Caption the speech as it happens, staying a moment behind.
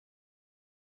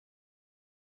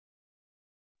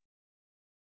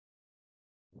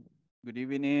Good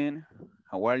evening.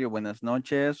 How are you? Buenas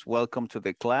noches. Welcome to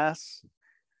the class,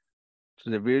 to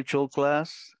the virtual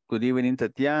class. Good evening,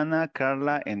 Tatiana,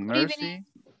 Carla, and Good evening.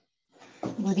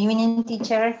 Mercy. Good evening,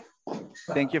 teacher.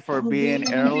 Thank you for Good being evening,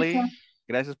 teacher. early.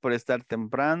 Gracias por estar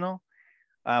temprano.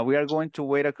 We are going to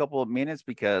wait a couple of minutes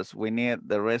because we need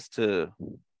the rest to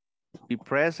be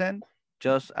present.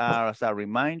 Just as a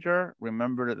reminder,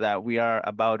 remember that we are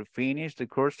about to finish the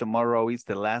course. Tomorrow is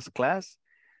the last class.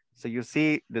 So you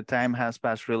see the time has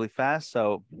passed really fast.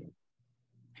 So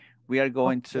we are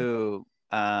going to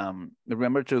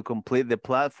remember to complete the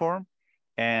platform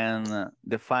and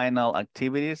the final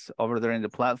activities over there in the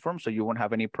platform so you won't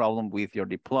have any problem with your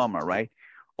diploma, right?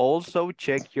 Also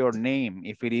check your name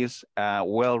if it is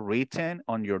well written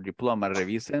on your diploma.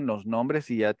 Revisen los nombres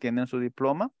si ya tienen su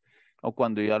diploma o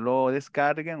cuando ya lo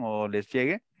descarguen o les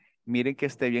llegue, miren que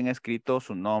esté bien escrito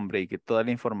su nombre y que toda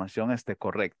la información esté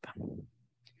correcta.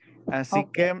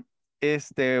 Así que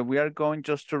we are going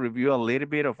just to review a little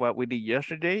bit of what we did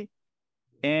yesterday.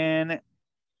 And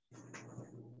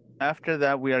after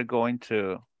that, we are going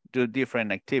to do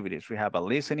different activities. We have a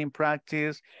listening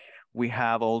practice. We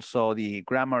have also the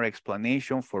grammar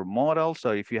explanation for modals. So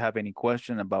if you have any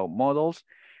question about modals,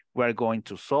 we are going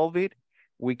to solve it.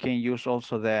 We can use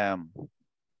also the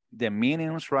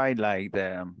meanings, right? Like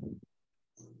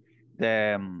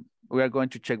we are going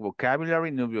to check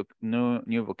vocabulary, new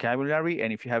vocabulary.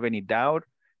 And if you have any doubt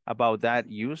about that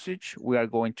usage, we are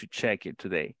going to check it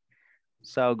today.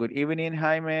 So good evening,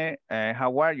 Jaime.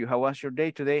 How are you? How was your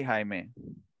day today, Jaime?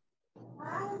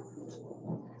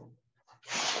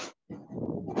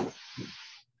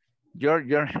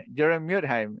 You're on mute,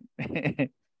 Jaime.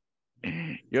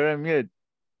 You're on mute.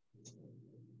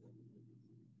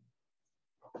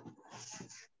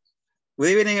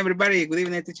 Good evening, everybody. Good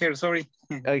evening, teacher. Sorry.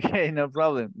 Okay, no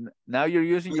problem. Now you're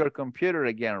using your computer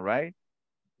again, right?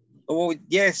 Oh,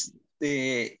 yes.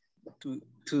 Today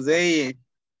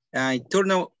I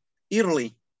turned out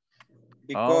early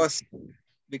because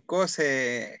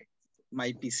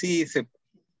my PC is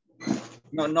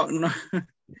no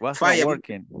was not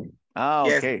working. Ah,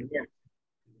 yes, okay. yes.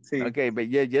 Sí. Okay, but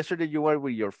yeah, yesterday you were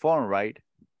with your phone, right?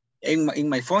 In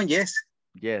my phone, yes.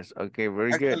 Yes, okay,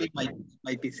 very Actually, good.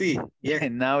 my PC, yes.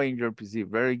 And now in your PC,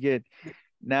 very good.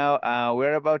 Now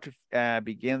we're about to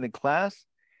begin the class.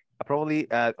 Probably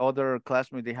other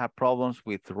classmates, they have problems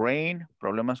with rain,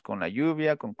 problemas con la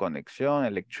lluvia, con conexión,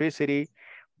 electricity,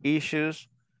 issues.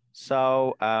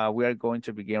 So we are going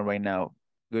to begin right now.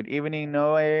 Good evening,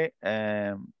 Noe.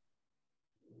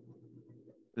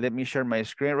 Let me share my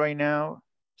screen right now.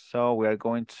 So we are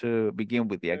going to begin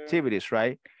with the activities,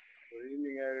 right? Good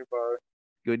evening, everybody.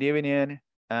 Good evening.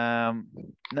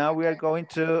 Now we are going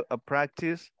to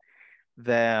practice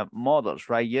the models,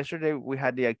 right? Yesterday we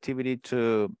had the activity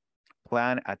to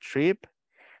plan a trip.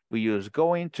 We use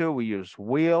going to, we use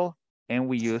will, and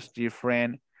we use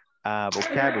different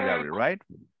vocabulary, right?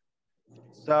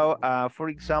 So for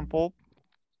example,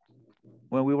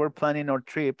 when we were planning our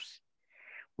trips,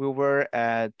 we were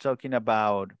talking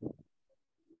about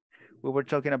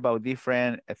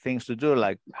different things to do,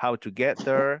 like how to get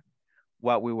there,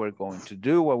 what we were going to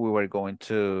do, what we were going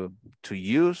to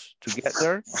use to get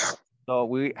there. So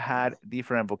we had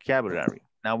different vocabulary.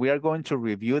 Now we are going to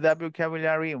review that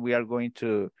vocabulary and we are going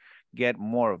to get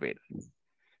more of it.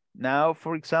 Now,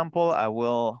 for example, I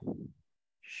will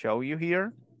show you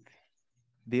here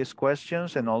these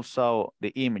questions and also the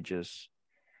images.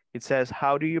 It says,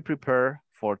 how do you prepare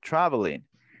for traveling?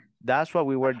 That's what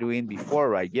we were doing before,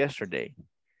 right? Yesterday.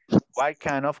 What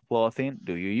kind of clothing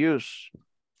do you use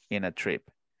in a trip?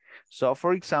 So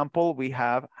for example, we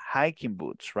have hiking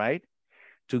boots, right?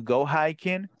 To go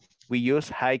hiking, we use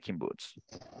hiking boots.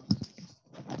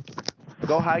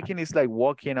 Go hiking is like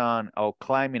walking on or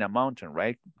climbing a mountain,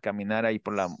 right? Caminar ahí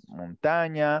por la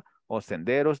montaña o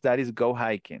senderos, that is go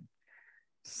hiking.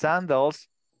 Sandals,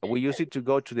 we use it to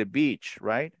go to the beach,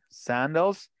 right?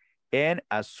 Sandals and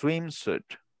a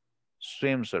swimsuit,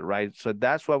 right? So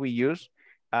that's what we use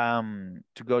to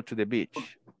go to the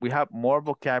beach. We have more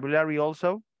vocabulary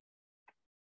also.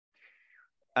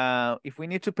 If we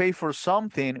need to pay for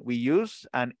something, we use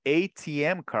an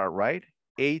ATM card, right?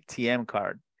 ATM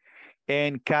card.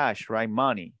 And cash, right?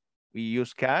 Money. We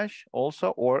use cash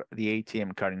also or the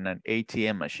ATM card in an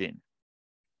ATM machine.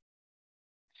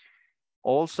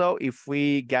 Also, if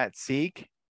we get sick,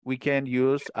 we can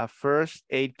use a first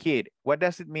aid kit. What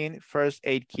does it mean, first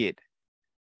aid kit?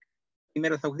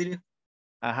 Primeros auxilios.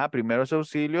 Ajá, primeros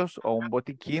auxilios o un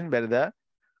botiquín, ¿verdad?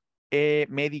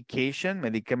 Medication,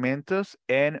 medicamentos,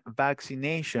 and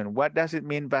vaccination. What does it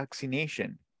mean,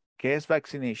 vaccination? ¿Qué es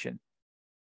vaccination?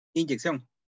 Inyección.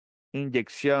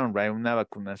 inyección, right? Una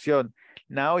vacunación.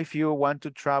 Now, if you want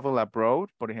to travel abroad,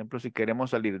 por ejemplo, si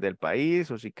queremos salir del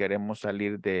país o si queremos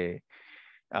salir de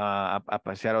a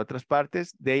pasear a otras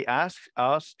partes, they ask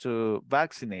us to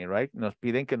vaccinate, right? Nos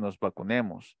piden que nos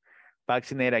vacunemos.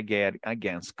 Vaccinate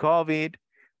against COVID.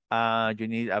 You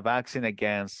need a vaccine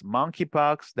against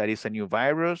monkeypox. That is a new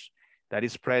virus that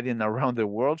is spreading around the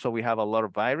world. So we have a lot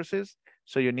of viruses.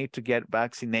 So you need to get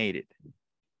vaccinated.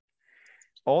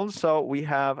 Also, we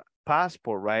have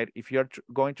passport, right? If you're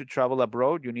going to travel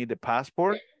abroad, you need a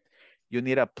passport. You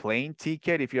need a plane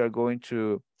ticket if you're going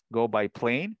to go by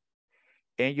plane.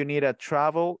 And you need a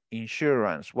travel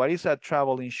insurance. What is a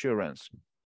travel insurance?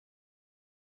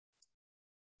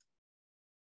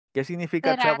 ¿Qué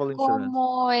significa Será travel insurance?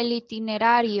 como el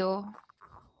itinerario.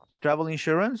 Travel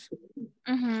insurance.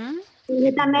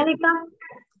 ¿Tarjeta médica?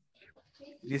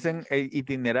 Dicen el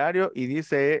itinerario y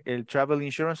dice el travel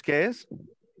insurance, ¿qué es?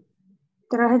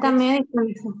 Tarjeta médica.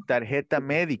 Tarjeta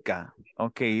médica.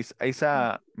 Okay, is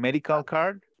a medical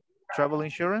card, travel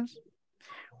insurance?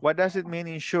 What does it mean,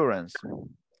 insurance?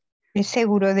 Es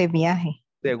seguro de viaje.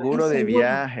 Seguro de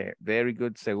viaje. Very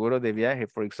good, seguro de viaje.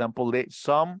 For example,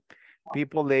 some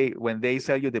people, when they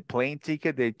sell you the plane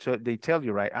ticket, they tell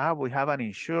you, right, we have an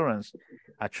insurance,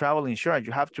 a travel insurance.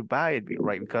 You have to buy it,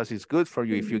 right, because it's good for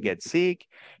you. If you get sick,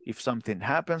 if something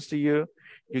happens to you,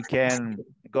 you can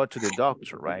go to the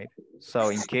doctor, right? So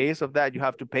in case of that, you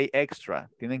have to pay extra.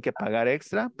 Tienen que pagar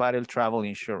extra para el travel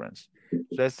insurance.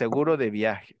 So es seguro de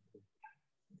viaje.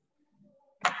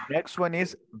 Next one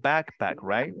is backpack,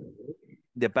 right?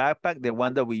 The backpack, the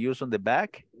one that we use on the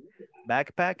back,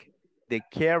 backpack, the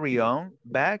carry-on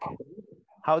bag.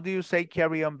 How do you say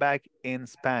carry-on bag in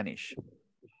Spanish?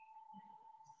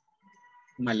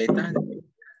 Maleta.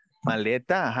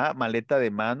 Maleta, maleta de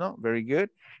mano, very good.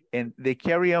 And the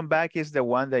carry-on bag is the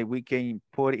one that we can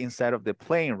put inside of the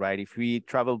plane, right? If we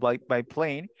travel by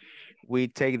plane, we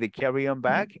take the carry-on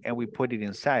bag and we put it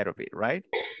inside of it, right?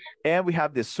 And we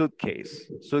have the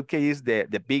suitcase. Suitcase is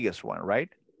the biggest one, right?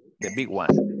 The big one.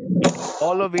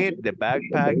 All of it, the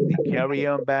backpack, the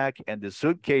carry-on bag, and the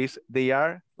suitcase, they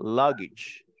are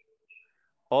luggage.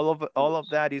 All of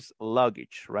that is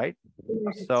luggage, right?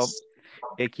 So,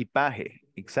 equipaje,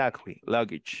 exactly,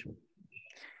 luggage.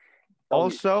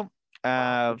 Also,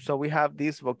 so we have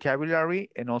this vocabulary,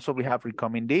 and also we have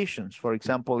recommendations. For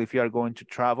example, if you are going to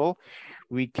travel,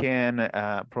 we can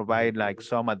provide like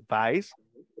some advice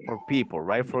for people,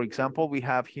 right? For example, we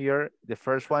have here the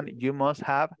first one: you must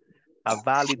have a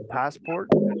valid passport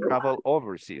to travel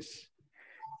overseas.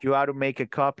 You have to make a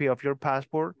copy of your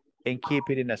passport and keep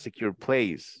it in a secure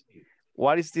place.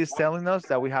 What is this telling us?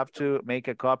 That we have to make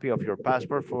a copy of your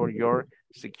passport for your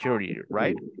security,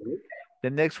 right?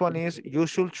 The next one is you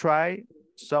should try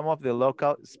some of the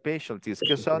local specialties.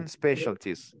 ¿Qué son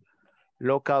specialties?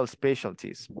 Local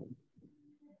specialties.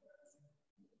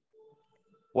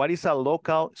 What is a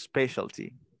local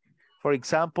specialty? For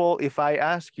example, if I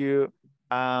ask you,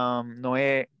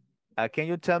 Noé, can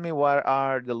you tell me what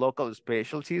are the local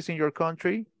specialties in your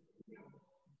country?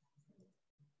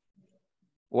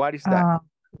 What is that?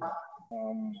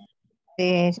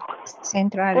 The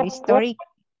Central Historic.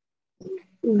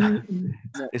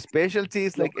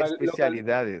 Specialties like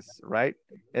especialidades, right?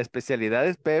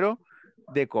 Especialidades, pero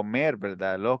de comer,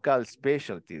 ¿verdad? Local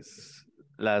specialties.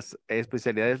 Las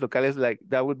especialidades locales, like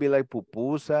that would be like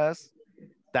pupusas,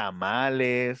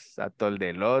 tamales, atol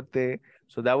de elote.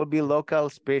 So that would be local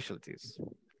specialties.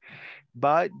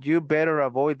 But you better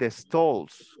avoid the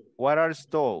stalls. What are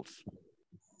stalls?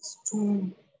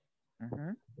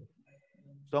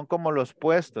 Son como los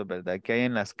puestos, ¿verdad? Que hay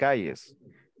en las calles.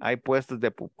 Hay puestos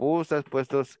de pupusas,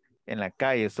 puestos en la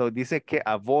calle. So dice que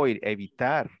avoid,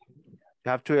 evitar.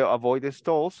 You have to avoid the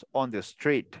stalls on the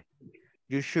street.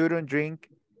 You shouldn't drink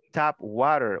tap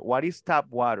water. What is tap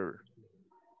water?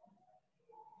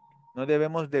 No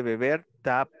debemos de beber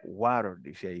tap water,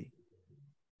 dice ahí.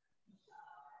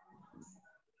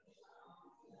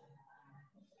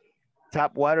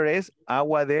 Tap water es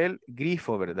agua del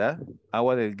grifo, ¿verdad?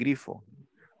 Agua del grifo.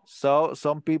 So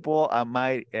some people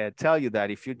might tell you that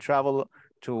if you travel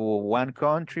to one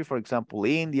country, for example,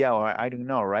 India, or I don't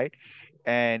know, right?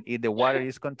 And if the water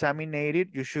is contaminated,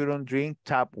 you shouldn't drink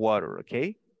tap water,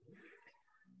 okay?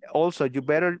 Also, you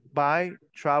better buy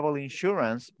travel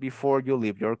insurance before you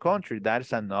leave your country.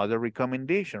 That's another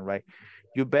recommendation, right?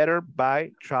 You better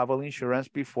buy travel insurance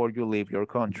before you leave your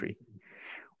country.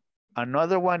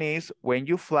 Another one is when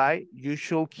you fly, you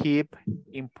should keep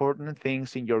important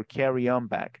things in your carry-on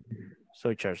bag,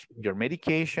 such as your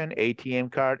medication,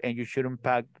 ATM card, and you shouldn't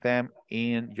pack them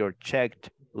in your checked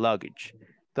luggage.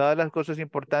 Todas las cosas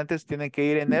importantes tienen que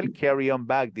ir en el carry on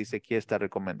back, dice aquí esta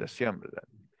recomendación, ¿verdad?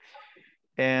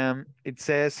 It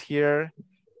says here,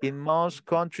 in most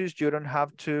countries, you don't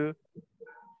have to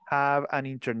have an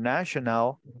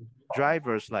international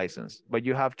driver's license, but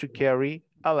you have to carry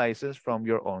a license from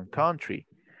your own country.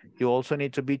 You also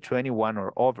need to be 21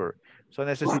 or over. So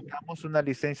necesitamos una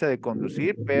licencia de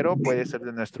conducir, pero puede ser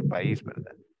de nuestro país,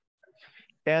 ¿verdad?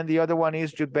 And the other one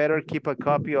is you better keep a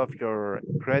copy of your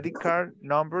credit card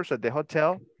numbers at the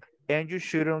hotel, and you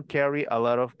shouldn't carry a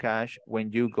lot of cash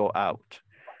when you go out.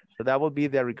 So that will be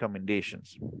the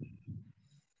recommendations.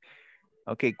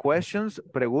 Okay, questions,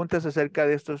 preguntas acerca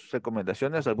de estas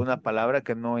recomendaciones, alguna palabra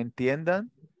que no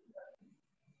entiendan.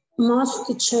 Must,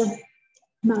 teacher.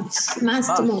 Must.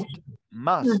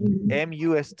 Must,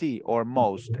 M-U-S-T or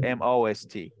most,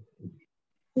 M-O-S-T.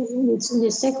 It's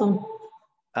the second.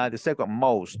 The second,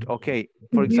 most, okay.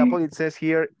 For example, it says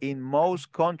here, in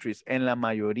most countries, en la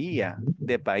mayoría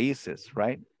de países,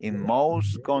 right? In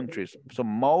most countries. So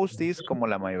most is como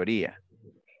la mayoría.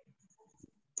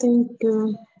 Thank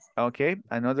you. Okay,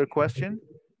 another question?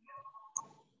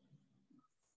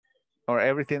 Or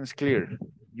everything's clear?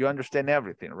 You understand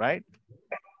everything, right?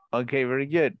 Okay, very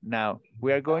good. Now,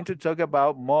 we are going to talk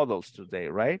about models today,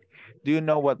 right? Do you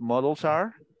know what models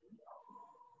are?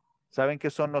 ¿Saben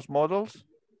qué son los models?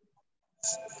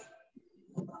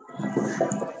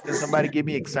 Can somebody give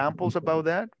me examples about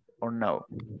that or no?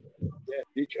 Yeah,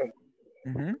 teacher.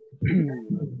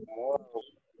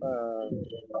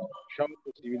 Some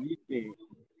possibility.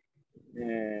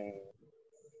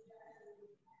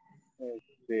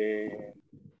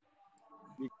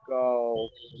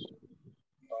 Because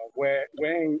when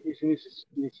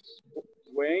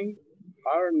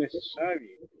are necessary.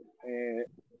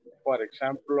 Por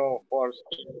ejemplo, for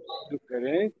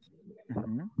sugerencias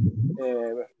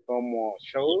como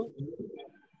should,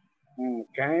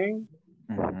 can,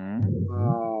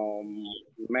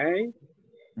 may,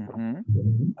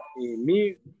 y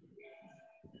me.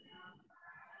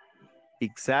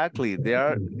 Exactly. There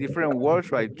are different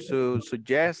words, right, to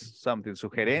suggest something,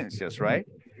 sugerencias, right,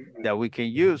 that we can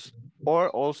use,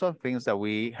 or also things that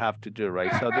we have to do,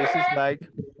 right? So this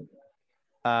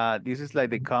is like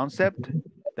the concept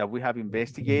that we have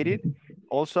investigated.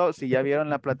 Also, si ya vieron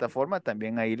la plataforma,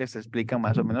 también ahí les explican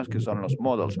más o menos qué son los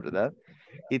models, ¿verdad?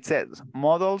 It says,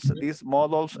 models, these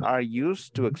models are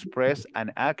used to express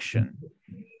an action.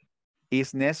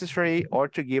 Is necessary or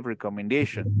to give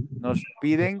recommendation. Nos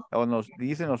piden o nos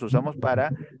dicen, nos usamos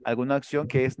para alguna acción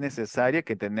que es necesaria,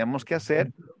 que tenemos que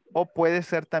hacer, o puede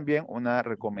ser también una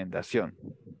recomendación.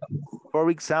 For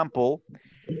example,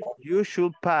 you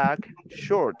should pack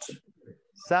shorts,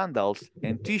 sandals,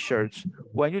 and t-shirts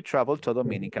when you travel to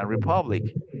Dominican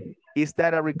Republic. Is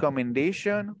that a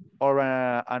recommendation or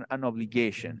an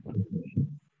obligation?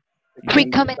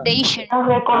 Recommendation. A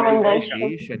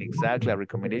recommendation. Exactly, a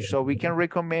recommendation. So we can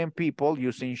recommend people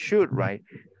using should, right?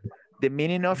 The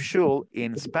meaning of should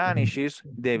in Spanish is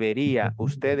debería.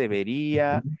 Usted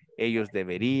debería, ellos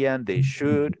deberían, they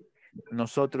should,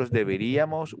 nosotros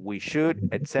deberíamos, we should,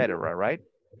 etc., right?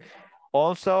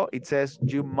 Also, it says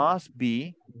you must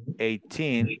be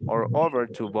 18 or over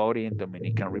to vote in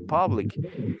Dominican Republic.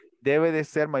 Debe de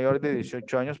ser mayor de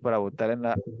 18 años para votar en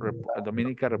la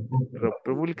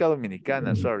República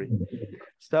Dominicana, sorry.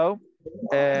 So,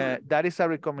 that is a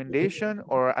recommendation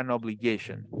or an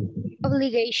obligation?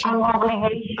 Obligation.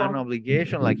 An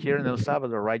obligation, like here in El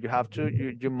Salvador, right? You have to,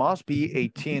 you must be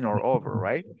 18 or over,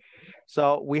 right?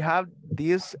 So we have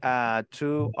these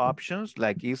two options,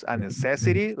 like is a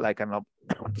necessity, like an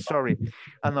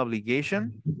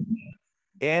obligation,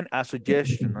 and a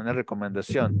suggestion, una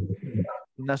recomendación.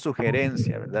 Una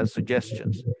sugerencia, ¿verdad?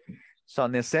 Suggestions. So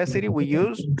necessity we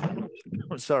use,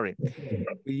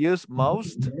 we use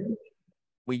most,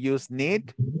 we use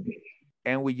need,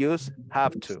 and we use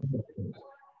have to.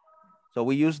 So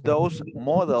we use those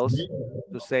models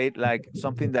to say like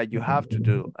something that you have to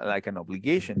do, like an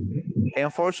obligation.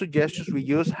 And for suggestions, we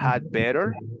use had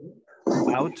better,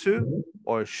 ought to,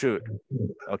 or should,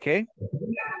 okay?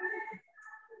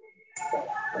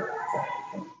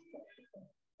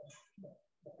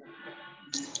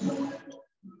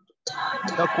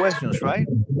 No questions, right?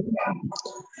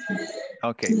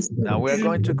 Okay, now we're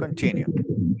going to continue.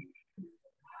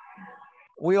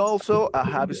 We also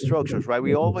have structures, right?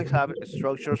 We always have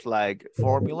structures like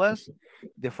formulas.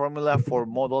 The formula for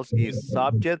models is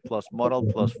subject plus modal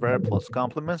plus verb plus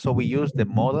complement. So we use the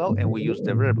modal and we use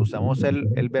the verb. Usamos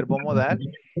el verbo modal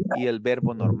y el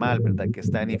verbo normal, ¿verdad? Que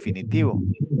está en infinitivo.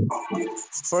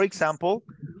 For example,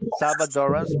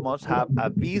 Salvadorans must have a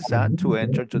visa to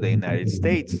enter to the United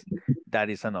States. that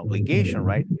is an obligation,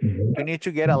 right? You need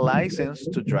to get a license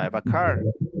to drive a car.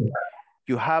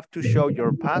 You have to show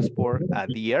your passport at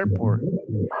the airport.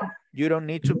 You don't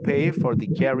need to pay for the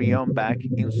carry-on bag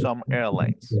in some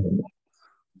airlines.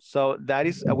 So that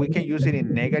is, we can use it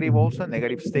in negative also,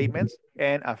 negative statements,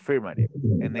 and affirmative.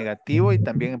 En negativo y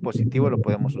también en positivo lo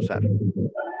podemos usar.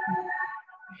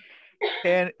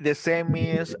 And the same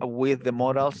is with the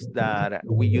modals that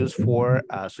we use for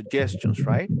suggestions,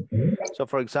 right? So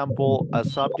for example, a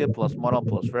subject plus modal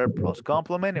plus verb plus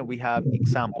complement, and we have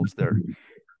examples there.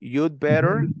 You'd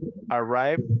better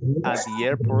arrive at the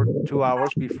airport 2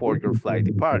 hours before your flight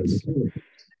departs.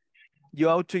 You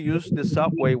ought to use the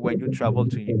subway when you travel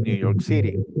to New York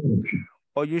City.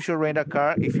 Or you should rent a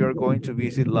car if you're going to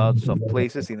visit lots of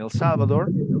places in El Salvador,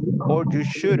 or you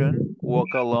shouldn't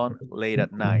walk alone late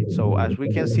at night. So as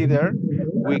we can see there,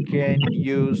 we can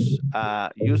use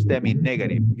them in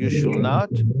negative. You should not,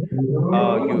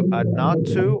 you ought not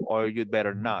to, or you'd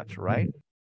better not, right?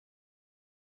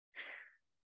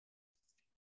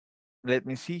 Let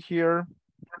me see here.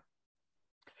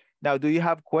 Now, do you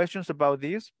have questions about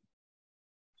this?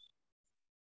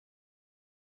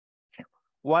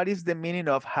 What is the meaning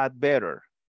of had better?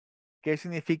 ¿Qué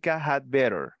significa had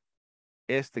better?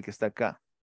 Este que está acá.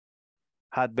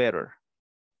 Had better.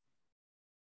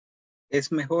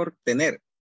 Es mejor tener.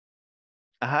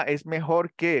 Ajá, es mejor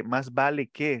que, más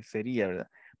vale que sería, ¿verdad?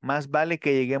 Más vale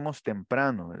que lleguemos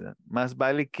temprano, ¿verdad? Más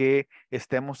vale que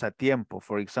estemos a tiempo.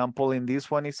 For example, in this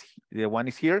one is, the one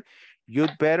is here,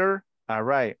 you'd better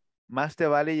arrive. Más te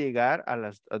vale llegar a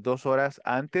las 2 horas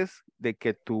antes de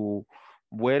que tu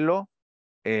vuelo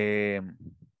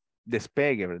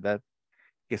despegue, ¿verdad?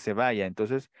 Que se vaya.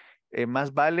 Entonces,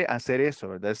 más vale hacer eso,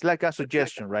 ¿verdad? It's like a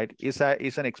suggestion, right? It's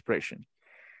an expression.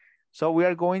 So we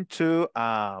are going to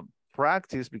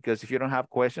practice, because if you don't have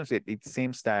questions, it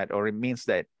seems that, or it means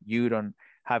that you don't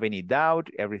have any doubt,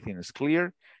 everything is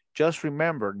clear. Just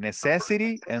remember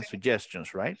necessity and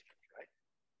suggestions, right?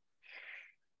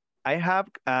 I have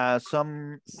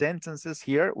some sentences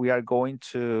here. We are going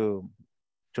to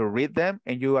read them,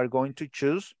 and you are going to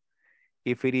choose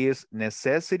if it is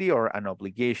necessity or an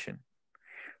obligation.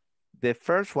 The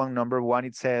first one, number 1,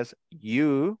 it says,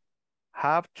 you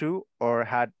have to or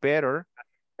had better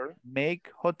make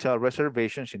hotel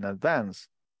reservations in advance.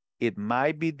 It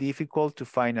might be difficult to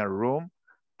find a room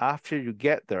after you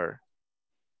get there.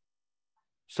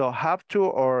 So have to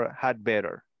or had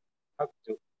better? Have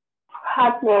to.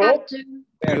 Had better. Have to.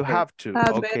 You have to,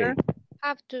 okay.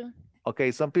 Have to.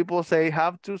 Okay, some people say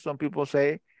have to, some people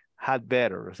say had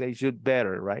better, say should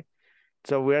better, right?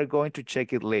 So we are going to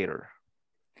check it later.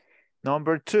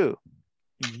 Number 2,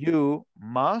 you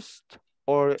must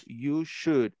or you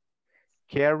should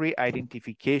carry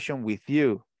identification with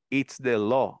you. It's the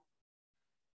law.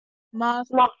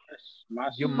 Must.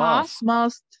 Must. You must.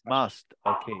 Must.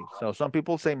 Okay, so some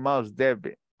people say must,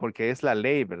 debe, porque es la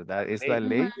ley, ¿verdad? Es la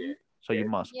ley, so you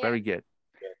must. Yeah. Very good.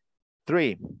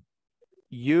 3,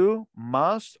 you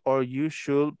must or you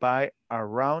should buy a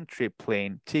round trip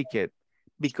plane ticket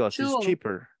because it's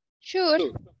cheaper.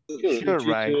 Should. Sure,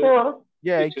 right? Sure.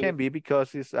 Yeah, it can be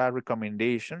because it's a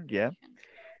recommendation, yeah.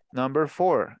 Number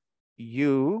 4,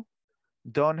 you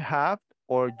don't have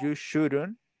or you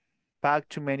shouldn't pack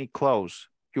too many clothes.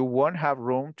 You won't have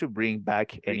room to bring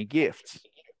back any gifts.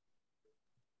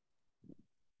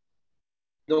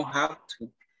 Don't have to.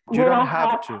 You don't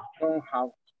have to. Don't have.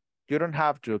 You don't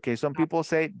have to. Okay, some people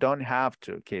say don't have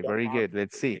to. Okay, very good.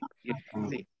 Let's see.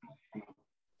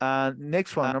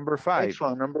 Next one, number 5.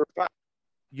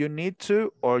 You need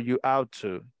to or you ought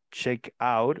to check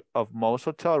out of most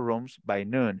hotel rooms by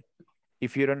noon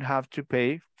if you don't have to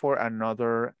pay for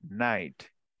another night.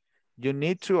 You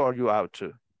need to or you ought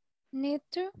to? Need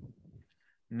to.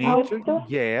 Need to,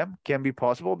 yeah, can be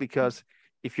possible because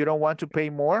if you don't want to pay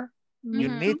more, you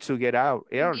need to get out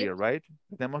earlier, right?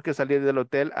 Tenemos que salir del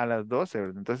hotel a las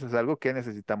 12, entonces es algo que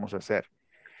necesitamos hacer.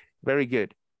 Very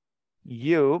good.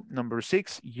 You, number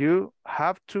 6, you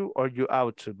have to or you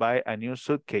ought to buy a new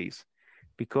suitcase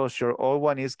because your old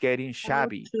one is getting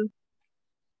shabby.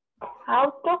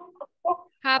 How to?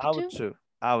 Have Ought to. to.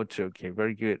 Ought to. Okay,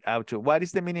 very good. Ought to. What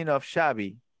is the meaning of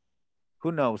shabby?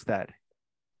 Who knows that?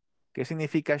 ¿Qué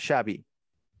significa shabby?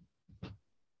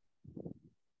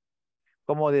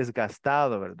 Como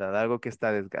desgastado, ¿verdad? Algo que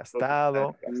está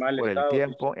desgastado por el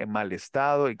tiempo, en mal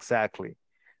estado, exactly.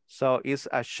 So it's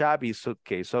a shabby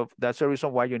suitcase. So that's the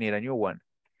reason why you need a new one.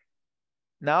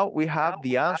 Now we have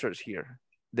the answers here.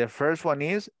 The first one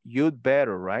is you'd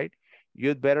better, right?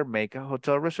 You'd better make a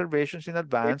hotel reservations in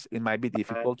advance. It might be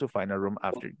difficult to find a room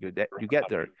after you get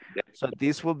there. So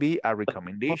this will be a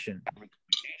recommendation.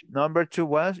 Number 2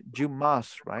 was you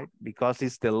must, right? Because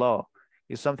it's the law.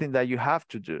 It's something that you have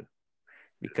to do.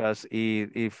 Because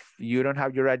if you don't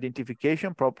have your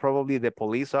identification, probably the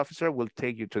police officer will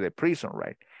take you to the prison,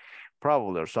 right?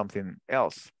 Probably, or something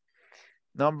else.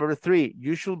 Number 3,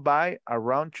 you should buy a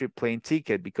round-trip plane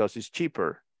ticket because it's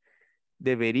cheaper.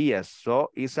 Deberías,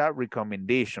 so it's a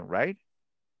recommendation, right?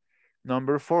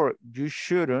 Number 4, you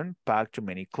shouldn't pack too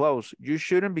many clothes. You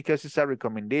shouldn't because it's a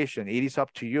recommendation. It is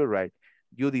up to you, right?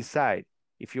 You decide.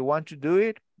 If you want to do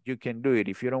it, you can do it.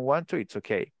 If you don't want to, it's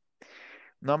okay.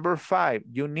 Number 5,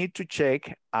 you need to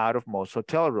check out of most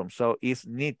hotel rooms. So it's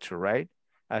need to, right?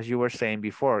 As you were saying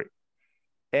before.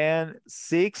 And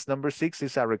number 6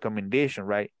 is a recommendation,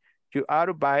 right? You ought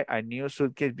to buy a new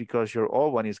suitcase because your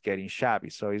old one is getting shabby.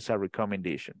 So it's a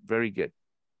recommendation. Very good.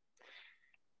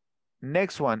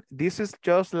 Next one, this is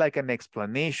just like an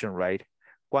explanation, right?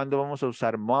 Cuando vamos a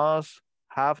usar must,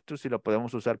 have to, si lo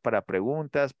podemos usar para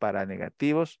preguntas, para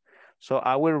negativos. So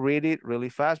I will read it really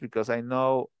fast because I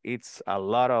know it's a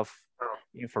lot of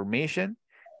information.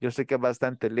 Yo sé que es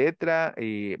bastante letra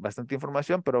y bastante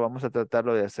información, pero vamos a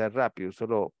tratarlo de hacer rápido,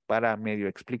 solo para medio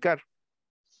explicar.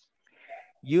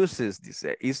 Uses,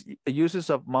 dice, is uses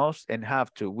of must and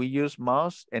have to. We use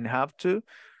must and have to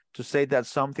say that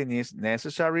something is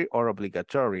necessary or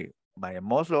obligatory. Vaya,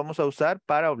 must lo vamos a usar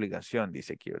para obligación,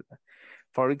 dice aquí, ¿verdad?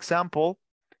 For example,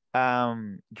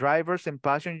 drivers and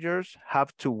passengers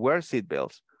have to wear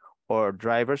seatbelts, or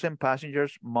drivers and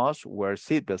passengers must wear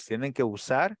seatbelts. Tienen que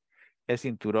usar el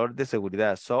cinturón de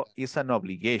seguridad. So it's an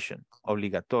obligation,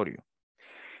 obligatorio.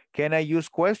 Can I use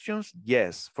questions?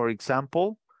 Yes. For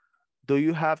example, do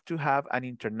you have to have an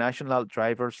international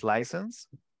driver's license?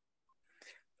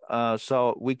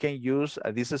 So we can use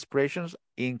these expressions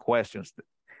in questions.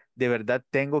 ¿De verdad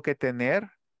tengo que tener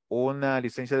una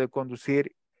licencia de conducir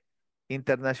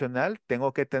internacional?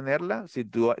 ¿Tengo que tenerla? Si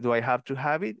do I have to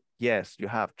have it? Yes, you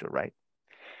have to, right?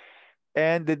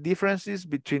 And the differences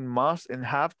between must and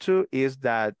have to is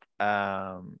that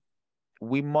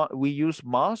we use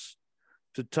must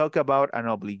to talk about an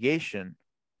obligation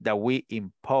that we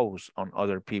impose on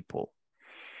other people.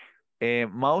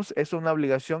 Must es una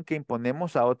obligación que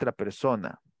imponemos a otra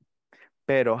persona.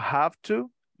 Pero have to,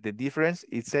 the difference,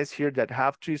 it says here that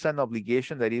have to is an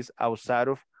obligation that is outside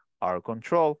of our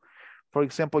control. For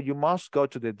example, you must go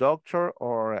to the doctor,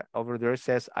 or over there it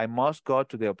says, I must go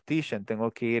to the optician.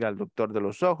 Tengo que ir al doctor de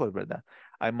los ojos, ¿verdad?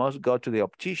 I must go to the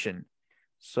optician.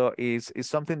 So it's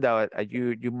something that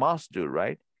you must do,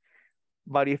 right?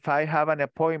 But if I have an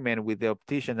appointment with the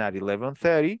optician at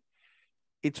 11:30,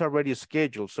 it's already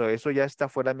scheduled. So eso ya está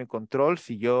fuera de mi control.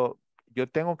 Si yo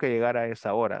tengo que llegar a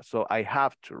esa hora. So I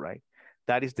have to, right?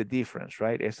 That is the difference,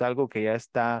 right? Es algo que ya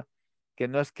está, que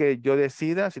no es que yo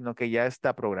decida, sino que ya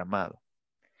está programado.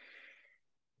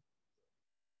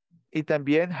 Y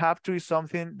también have to is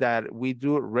something that we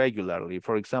do regularly.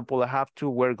 For example, I have to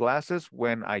wear glasses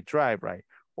when I drive, right?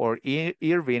 Or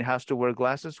Irving has to wear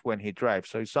glasses when he drives.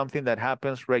 So it's something that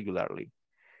happens regularly.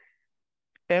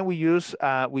 And we use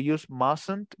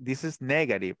mustn't. This is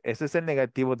negative. Ese es el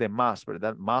negativo de must,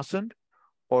 ¿verdad? Mustn't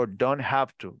or don't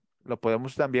have to. Lo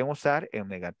podemos también usar en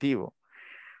negativo.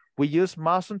 We use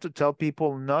mustn't to tell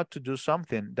people not to do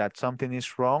something, that something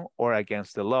is wrong or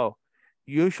against the law.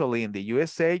 Usually in the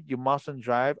USA, you mustn't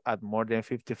drive at more than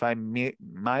 55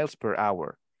 miles per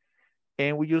hour.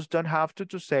 And we use don't have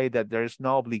to say that there is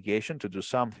no obligation to do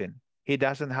something. He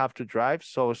doesn't have to drive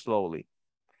so slowly.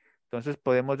 Entonces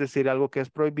podemos decir algo que es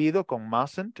prohibido con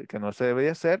mustn't, que no se debe de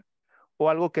hacer, o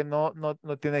algo que no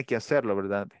tiene que hacerlo,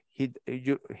 ¿verdad?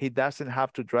 He doesn't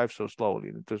have to drive so slowly.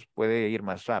 Entonces puede ir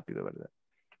más rápido, ¿verdad?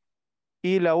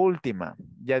 Y la última,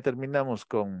 ya terminamos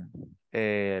con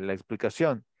la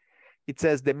explicación. It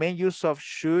says the main use of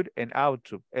should and ought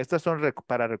to. Estas son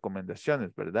para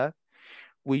recomendaciones, ¿verdad?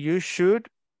 We use should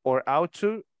or ought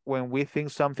to when we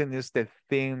think something is the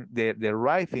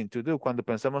right thing to do. Cuando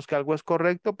pensamos que algo es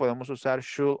correcto, podemos usar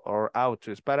should or ought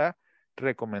to. Es para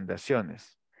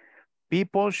recomendaciones.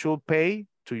 People should pay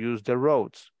to use the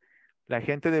roads. La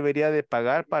gente debería de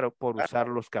pagar por usar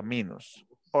los caminos.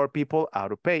 Or people ought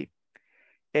to pay.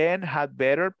 And had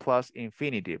better plus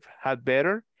infinitive. Had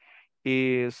better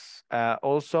is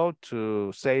also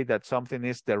to say that something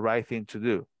is the right thing to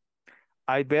do.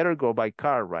 I better go by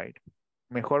car, right?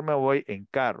 Mejor me voy en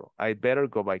carro. I better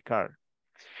go by car.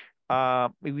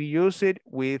 We use it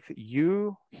with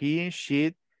you, he,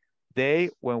 she, they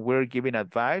when we're giving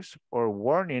advice or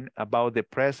warning about the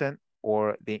present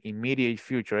or the immediate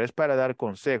future. Es para dar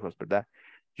consejos, ¿verdad?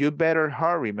 You better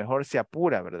hurry. Mejor se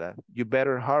apura, ¿verdad? You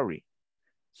better hurry.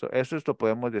 So eso lo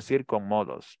podemos decir con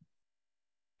modals.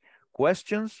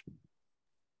 Questions?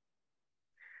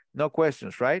 No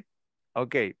questions, right?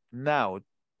 Okay, now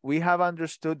we have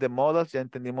understood the modals, ya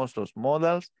entendimos los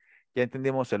modals, ya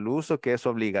entendimos el uso, que es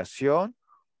obligación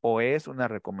o es una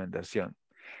recomendación.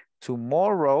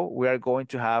 Tomorrow we are going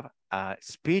to have a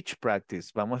speech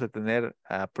practice. Vamos a tener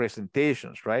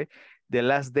presentations, right? The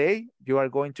last day you are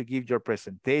going to give your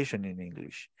presentation in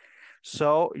English.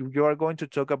 So you are going to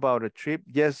talk about a trip.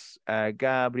 Yes,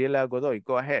 Gabriela Godoy,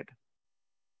 go ahead.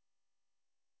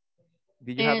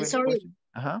 Did you have any Sorry.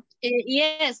 question?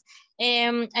 Yes,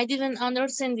 I didn't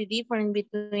understand the difference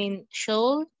between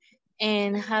should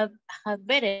and have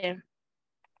better.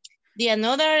 The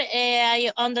another,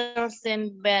 I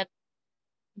understand, but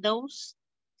those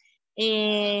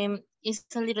it's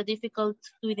a little difficult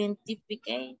to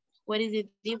identify what is the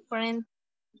difference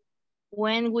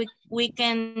when we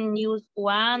can use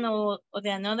one or the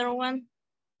another one.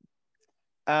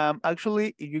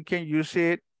 Actually, you can use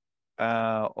it,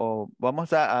 o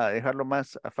vamos a dejarlo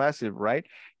más fácil, right?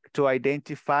 To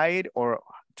identify it or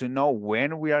to know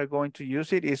when we are going to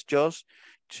use it is just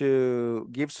to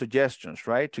give suggestions,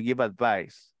 right? To give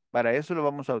advice. Para eso lo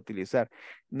vamos a utilizar.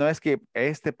 No es que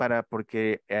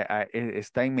porque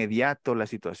está inmediato la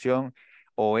situación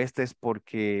o es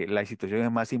porque la situación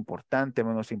es más importante,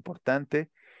 menos importante.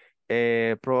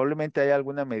 Probablemente hay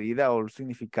alguna medida o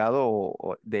significado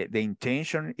o de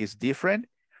intention is different,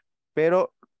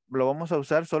 pero lo vamos a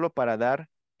usar solo para dar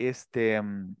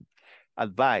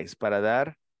advice, para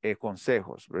dar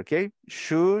consejos, ¿ok?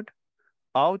 Should,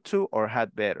 ought to, or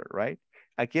had better, right?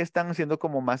 Aquí están siendo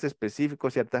como más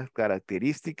específicos ciertas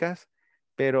características,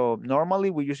 pero normally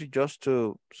we use it just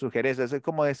to sugerir. Es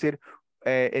como decir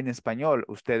en español,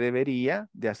 usted debería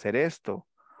de hacer esto,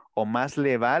 o más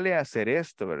le vale hacer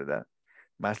esto, ¿verdad?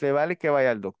 Más le vale que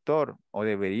vaya al doctor, o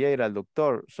debería ir al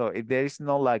doctor. So there is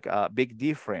no like a big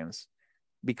difference,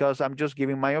 because I'm just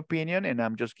giving my opinion and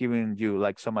I'm just giving you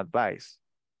like some advice.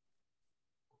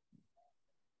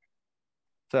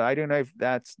 So I don't know if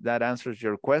that answers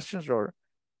your questions or.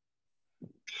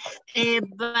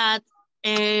 But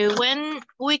when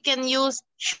we can use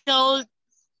should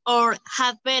or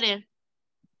had better,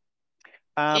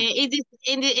 is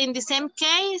it in the same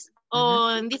case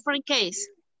or in different case?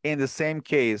 In the same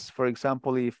case. For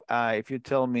example, if you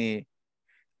tell me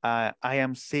I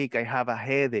am sick, I have a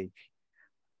headache,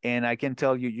 and I can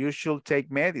tell you, you should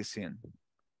take medicine,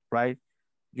 right?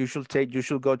 You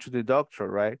should go to the doctor,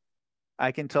 right?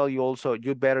 I can tell you also,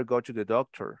 you better go to the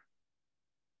doctor.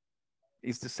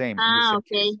 It's the same.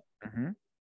 Okay.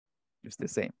 It's the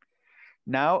same.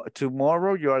 Now,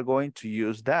 tomorrow you are going to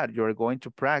use that. You are going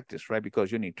to practice, right?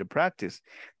 Because you need to practice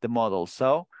the model.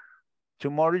 So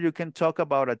tomorrow you can talk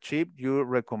about a trip you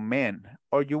recommend,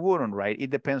 or you wouldn't, right?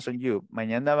 It depends on you.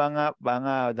 Mañana van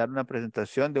a dar una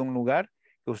presentación de un lugar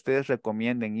que ustedes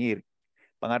recomienden ir.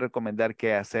 Van a recomendar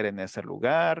qué hacer en ese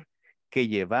lugar, qué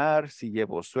llevar, si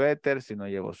llevo suéter, si no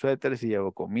llevo suéter, si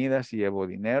llevo comida, si llevo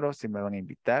dinero, si me van a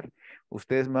invitar.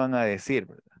 Ustedes me van a decir,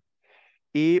 ¿verdad?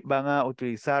 Y van a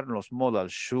utilizar los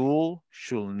modals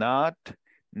should not,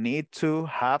 need to,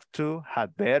 have to,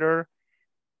 had better,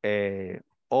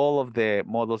 all of the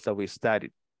models that we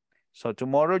studied. So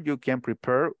tomorrow you can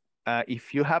prepare,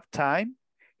 if you have time.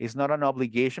 It's not an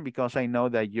obligation because I know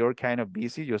that you're kind of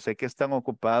busy. Yo sé que están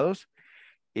ocupados.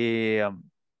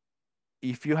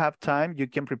 If you have time, you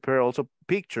can prepare also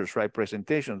pictures, right?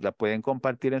 Presentations. La pueden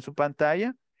compartir en su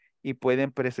pantalla y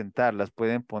pueden presentarlas.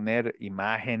 Pueden poner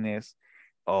imágenes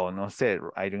o no sé,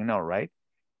 I don't know, right?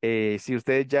 Si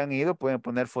ustedes ya han ido, pueden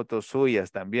poner fotos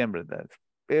suyas también, ¿verdad?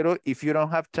 Pero if you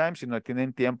don't have time, si no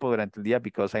tienen tiempo durante el día,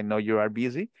 because I know you are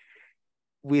busy,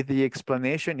 with the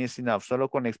explanation is enough. Solo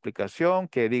con explicación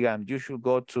que digan, you should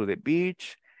go to the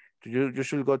beach, you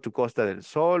should go to Costa del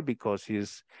Sol because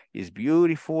it's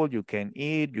beautiful, you can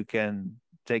eat, you can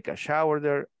take a shower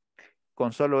there.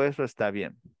 Con solo eso está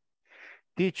bien.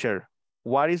 Teacher,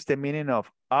 what is the meaning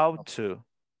of ought to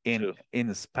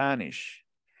in Spanish?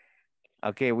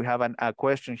 Okay, we have a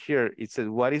question here. It says,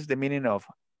 what is the meaning of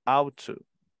ought to?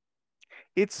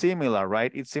 It's similar,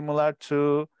 right? It's similar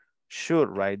to should,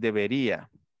 right? Debería.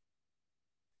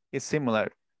 It's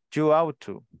similar. You ought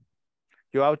to.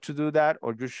 You ought to do that,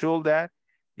 or you should that.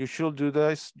 You should do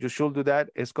this. You should do that.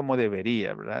 Es como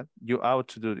debería, ¿verdad? You ought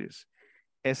to do this.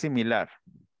 Es similar.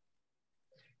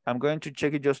 I'm going to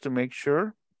check it just to make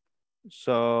sure.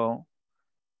 So,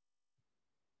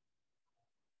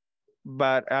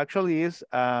 but actually it's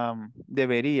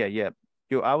debería, yeah.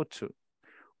 You ought to.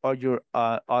 Or you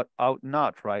ought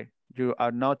not, right? You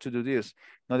are not to do this.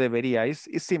 No debería.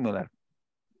 It's similar.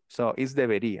 So it's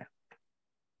debería.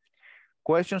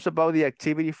 Questions about the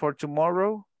activity for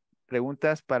tomorrow?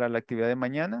 Preguntas para la actividad de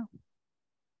mañana.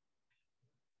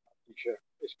 teacher.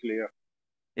 It's clear.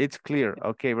 It's clear.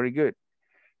 Okay, very good.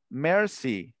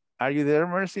 Mercy, are you there,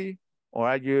 Mercy? Or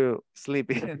are you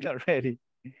sleeping already?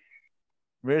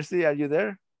 Mercy, are you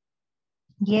there?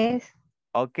 Yes.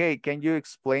 Okay, can you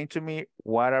explain to me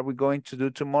what are we going to do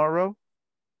tomorrow?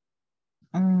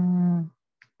 I am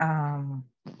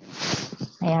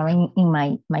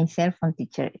in my cell phone,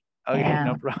 teacher. Okay,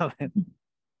 no problem.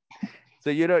 So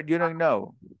you don't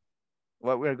know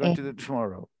what we're going to do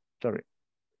tomorrow. Sorry.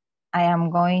 I am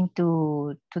going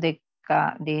to the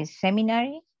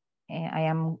seminary. I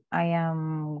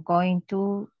am going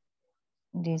to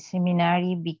the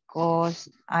seminary because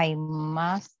I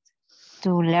must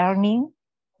to learning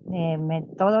the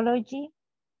methodology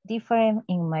different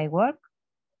in my work.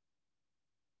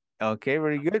 Okay,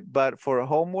 very good. But for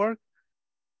homework,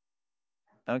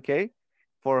 okay.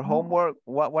 For homework,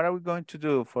 what are we going to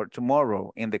do for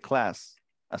tomorrow in the class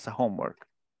as a homework?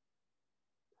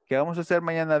 ¿Qué vamos a hacer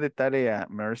mañana de tarea,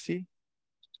 Mercy?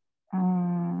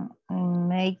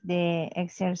 Make the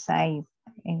exercise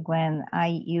when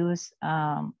I use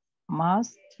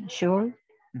must, should,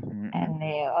 and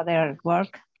the other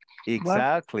work.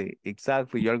 Exactly.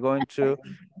 You're going to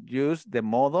use the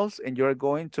models and you're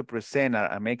going to present,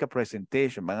 make a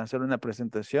presentation. Van a hacer una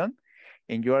presentación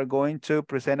and you are going to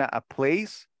present a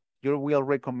place. You will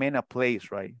recommend a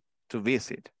place, right, to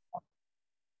visit.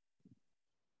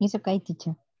 It's okay,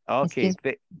 teacher. Okay,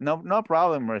 no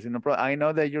problem, Mercy. No problem. I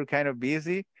know that you're kind of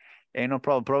busy and no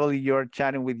problem. Probably you're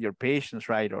chatting with your patients,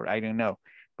 right? Or I don't know.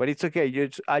 But it's okay.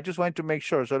 I just want to make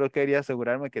sure. Solo quería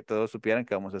asegurarme que todos supieran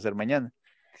que vamos a hacer mañana.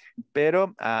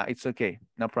 Pero it's okay.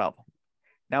 No problem.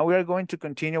 Now we are going to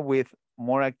continue with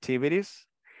more activities.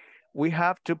 We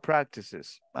have two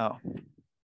practices.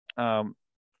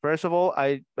 First of all,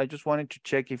 I just wanted to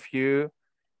check if you,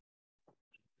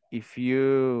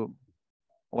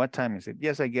 what time is it?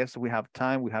 Yes, I guess we have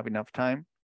time. We have enough time.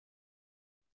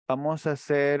 Vamos a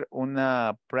hacer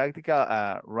una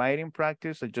práctica, writing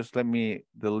practice. So just let me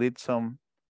delete some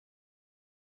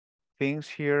things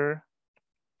here.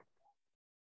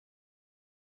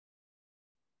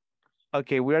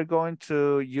 Okay, we are going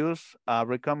to use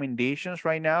recommendations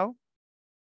right now.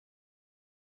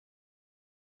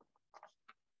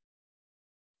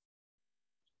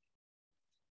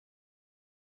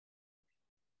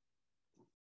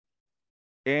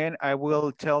 And I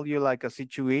will tell you like a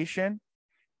situation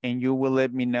and you will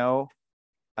let me know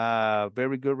a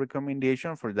very good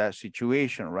recommendation for that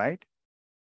situation, right?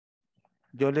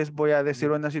 Yo les voy a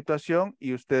decir una situación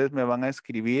y ustedes me van a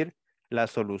escribir la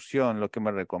solución, lo que me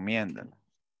recomiendan.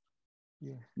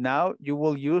 Yeah. Now you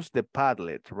will use the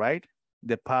Padlet, right?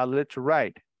 The Padlet to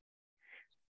write.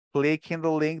 Click in the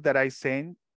link that I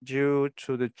sent you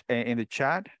to in the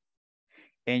chat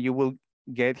and you will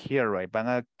get here, right?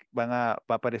 Va a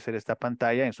aparecer esta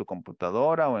pantalla en su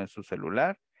computadora o en su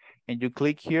celular. And you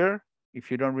click here.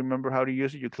 If you don't remember how to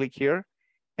use it, you click here.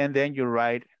 And then you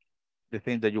write the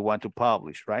thing that you want to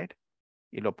publish, right?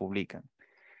 Y lo publican.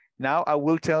 Now I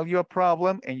will tell you a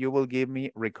problem and you will give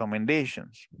me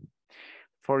recommendations.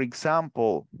 For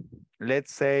example,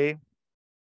 let's say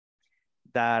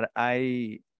that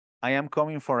I am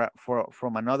coming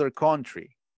from another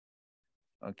country,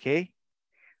 okay?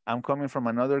 I'm coming from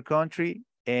another country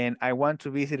and I want to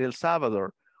visit El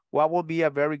Salvador. What would be a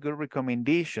very good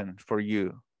recommendation for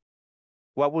you?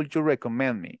 What would you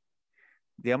recommend me?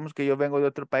 Digamos que yo vengo de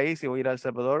otro país y voy a ir a El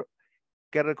Salvador.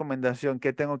 ¿Qué recomendación?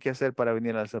 ¿Qué tengo que hacer para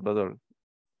venir a El Salvador?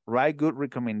 Write good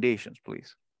recommendations,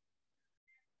 please.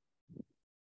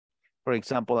 For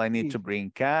example, I need to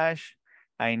bring cash.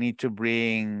 I need to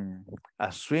bring a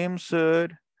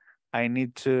swimsuit. I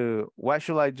need to, what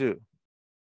should I do?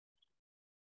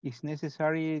 It's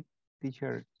necessary,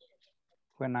 teacher,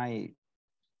 when I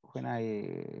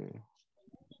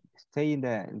stay in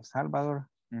El Salvador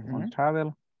on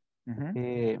travel,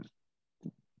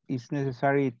 it's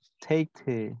necessary to take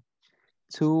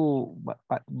two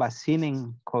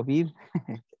vaccine COVID.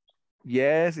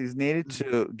 Yes, it's needed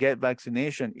to get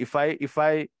vaccination. If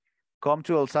I come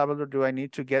to El Salvador, do I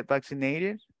need to get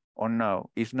vaccinated or no?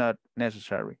 It's not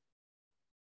necessary.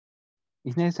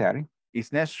 It's necessary.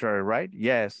 It's necessary, right?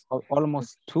 Yes.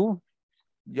 Almost two.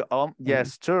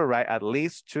 Yes, two, right? At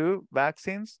least two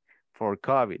vaccines for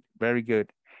COVID. Very good.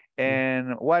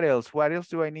 And what else? What else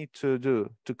do I need to do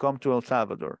to come to El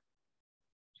Salvador?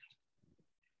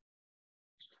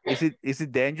 Is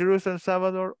it dangerous in El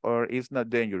Salvador or it's not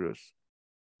dangerous?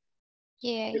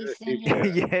 Yeah, it's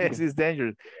dangerous. Yes, it's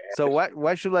dangerous. So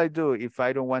what should I do if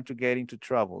I don't want to get into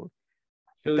trouble?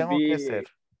 ¿Qué tengo que hacer?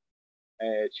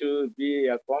 Should be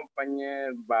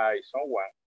accompanied by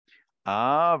someone.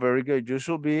 Ah, very good. You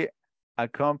should be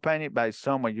accompanied by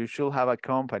someone. You should have a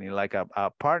company, like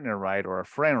a partner, right? Or a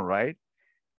friend, right?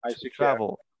 I To should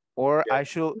travel. Or Yeah.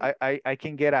 I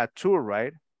can get a tour,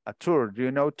 right? A tour. Do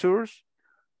you know tours?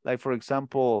 Like, for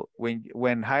example,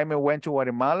 when Jaime went to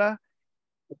Guatemala,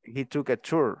 he took a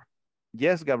tour.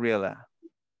 Yes, Gabriela.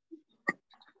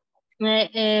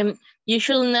 You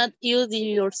should not use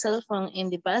your cell phone in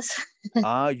the bus.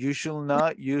 You should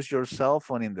not use your cell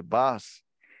phone in the bus.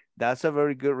 That's a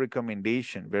very good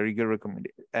recommendation. Very good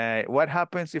recommendation. What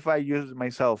happens if I use my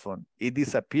cell phone? It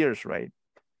disappears, right?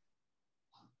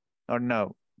 Or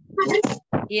no?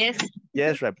 Yes.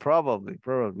 Yes, right. Probably.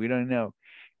 We don't know.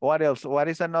 What else? What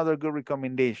is another good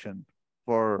recommendation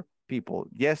for people?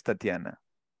 Yes, Tatiana.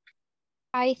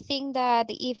 I think that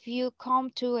if you come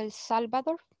to El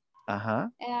Salvador,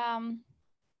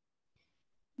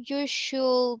 you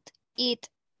should eat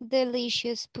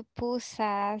delicious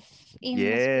pupusas in los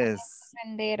Yes.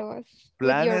 renderos with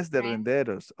your Planes de friends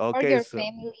renderos. or Okay, your so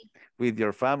family. with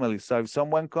your family. So if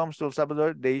someone comes to El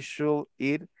Salvador, they should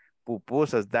eat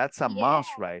pupusas. That's a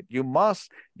must, right? You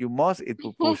must eat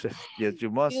pupusas. Yes, you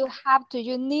must. You have to,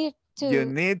 you need to. You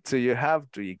need to, you have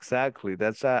to, exactly.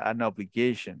 That's an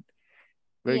obligation.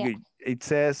 Very good. It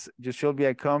says you should be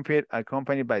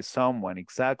accompanied by someone.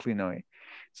 Exactly, Noe.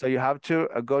 So you have to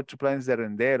go to Planes de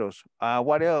Renderos.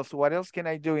 What else? What else can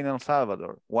I do in El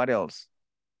Salvador? What else?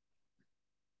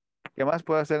 ¿Qué más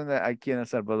puedo hacer aquí en El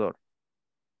Salvador?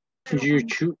 You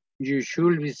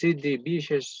should visit the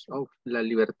beaches of La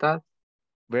Libertad.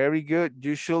 Very good.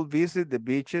 You should visit the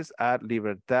beaches at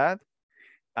Libertad.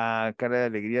 Cara de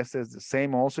Alegría says the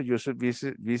same also. You should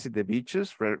visit the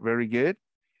beaches. Very good.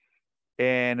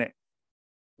 And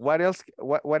what else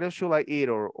should I eat,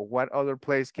 or what other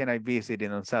place can I visit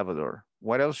in El Salvador?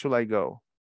 What else should I go?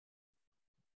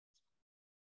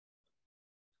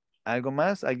 ¿Algo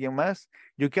más? ¿Alguien más?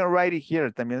 You can write it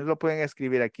here. También lo pueden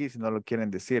escribir aquí si no lo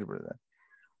quieren decir, ¿verdad?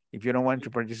 If you don't want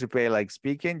to participate like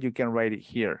speaking, you can write it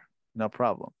here. No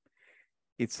problem.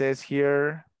 It says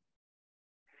here,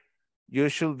 you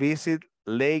should visit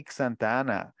Lake Santa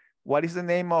Ana. What is the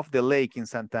name of the lake in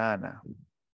Santa Ana?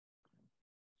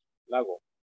 Lago.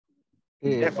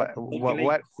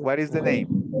 What is the name?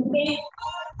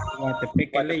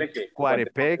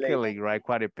 Coatepeque Lake, right?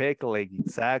 Coatepeque Lake,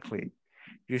 exactly.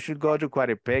 You should go to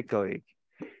Coatepeque Lake.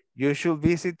 You should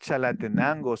visit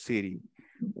Chalatenango City.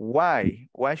 Why?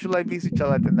 Why should I visit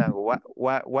Chalatenango?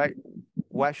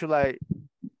 Why should I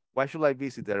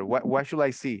visit there? What should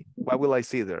I see? What will I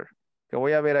see there? ¿Qué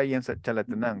voy a ver ahí en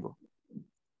Chalatenango?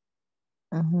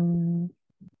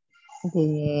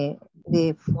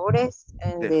 The forest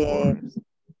and forest.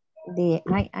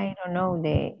 I don't know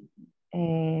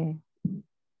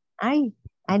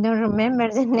I don't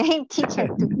remember the name, teacher.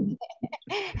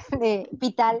 The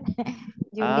Pital.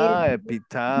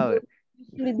 Pital.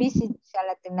 You should visit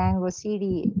Chalatenango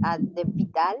City at the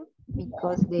Pital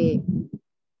because the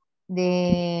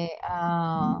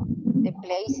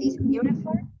place is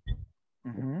beautiful.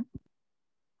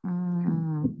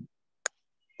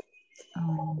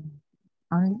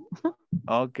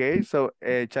 Okay, so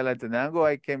Chalatenango,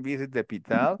 I can visit the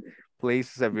Pital.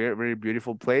 Place is a very, very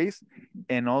beautiful place.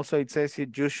 And also it says here,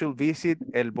 you should visit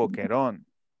El Boquerón.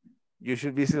 You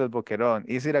should visit El Boquerón.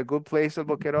 Is it a good place, El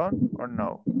Boquerón, or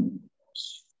no?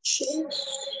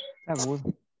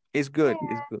 It's good,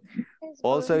 it's good.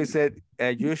 Also it said,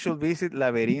 you should visit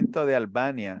Laberinto de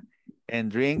Albania and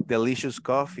drink delicious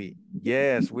coffee.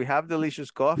 Yes, we have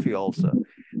delicious coffee also.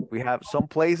 We have some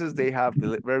places, they have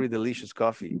very delicious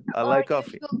coffee. I like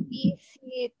coffee. You should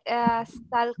visit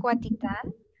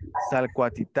Salcuatitan.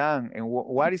 Salcuatitan. And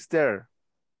what is there?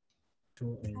 I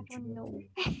don't know.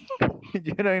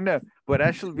 You don't know, but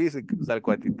I should visit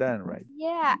Salcuatitan, right?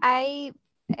 Yeah, I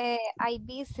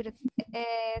visited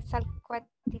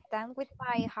Salcuatitan with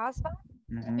my husband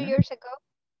 2 years ago,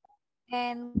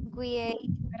 and we ate,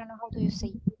 I don't know how do you say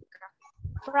yuca,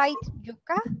 fried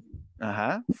yuca.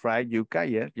 Fried yuca,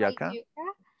 yes, yuca.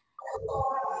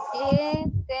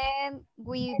 And then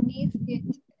we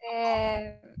visited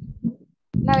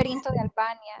Laberinto de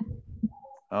Albania.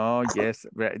 Oh, yes.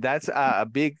 That's a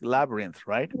big labyrinth,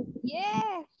 right?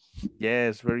 Yes.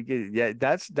 Yes, very good. Yeah,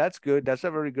 that's good. That's a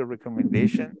very good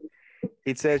recommendation.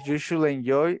 It says you should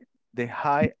enjoy the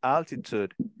high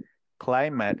altitude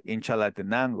climate in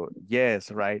Chalatenango.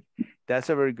 Yes, right. That's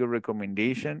a very good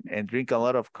recommendation. And drink a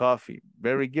lot of coffee.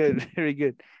 Very good, very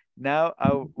good. Now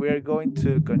we are going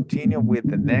to continue with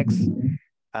the next.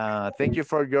 Thank you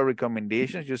for your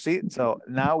recommendations. You see, so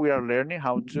now we are learning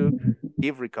how to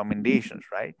give recommendations,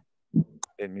 right?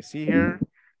 Let me see here.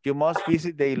 You must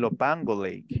visit the Ilopango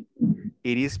Lake.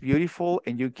 It is beautiful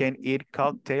and you can eat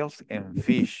cocktails and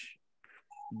fish.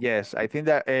 Yes, I think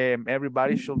that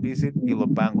everybody should visit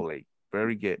Ilopango Lake.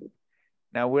 Very good.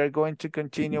 Now we're going to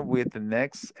continue with the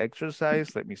next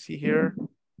exercise. Let me see here.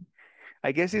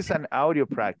 I guess it's an audio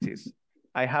practice.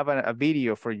 I have a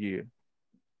video for you.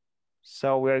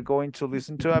 So we're going to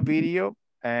listen to a video.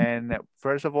 And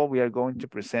first of all, we are going to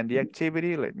present the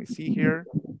activity. Let me see here.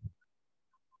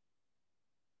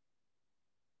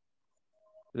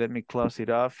 Let me close it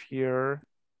off here.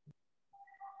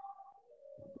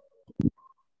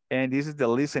 And this is the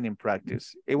listening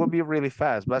practice. It will be really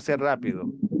fast. Va a ser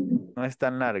rápido. No es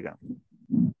tan larga.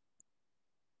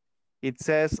 It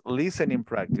says listening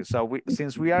practice. So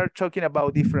since we are talking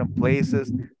about different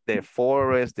places, the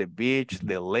forest, the beach,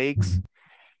 the lakes,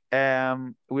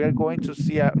 we are going to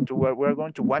see, we're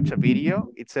going to watch a video.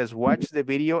 It says watch the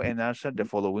video and answer the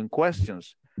following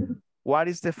questions. What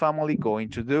is the family going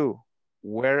to do?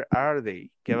 Where are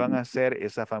they? ¿Qué van a hacer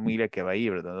esa familia que va a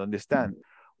ir? ¿Verdad? ¿Dónde están?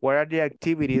 What are the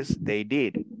activities they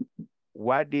did?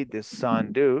 What did the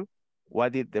son do?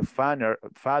 What did the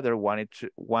father want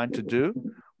to do?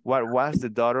 What was the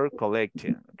daughter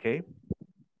collecting? Okay.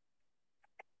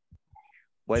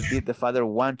 What did the father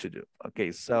want to do?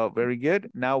 Okay, so very good.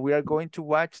 Now we are going to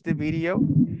watch the video.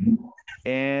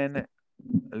 And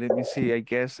let me see, I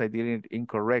guess I did it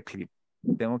incorrectly.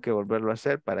 Tengo que volverlo a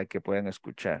hacer para que puedan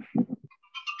escuchar.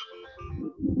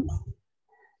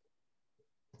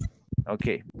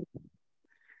 Okay.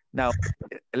 Now,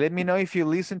 let me know if you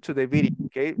listen to the video,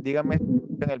 okay? Dígame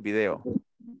en el video.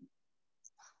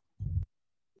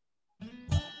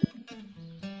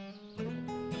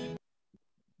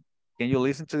 Can you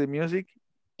listen to the music?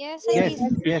 Yes, I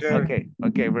listen. Yes. Okay,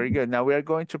 okay, very good. Now we are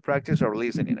going to practice our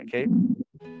listening, okay?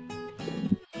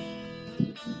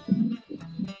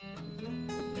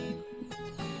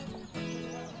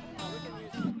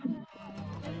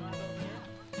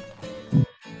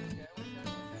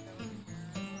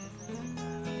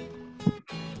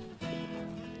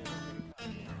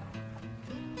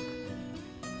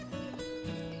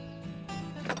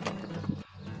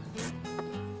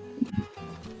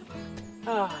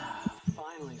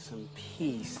 Finally some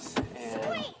peace and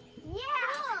Sweet!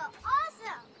 Yeah!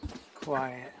 Awesome!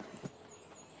 quiet.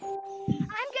 I'm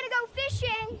gonna go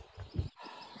fishing!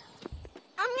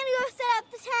 I'm gonna go set up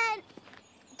the tent!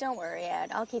 Don't worry,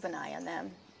 Ed. I'll keep an eye on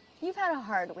them. You've had a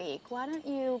hard week. Why don't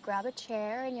you grab a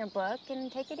chair and your book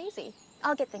and take it easy?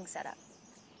 I'll get things set up.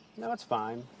 No, it's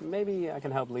fine. Maybe I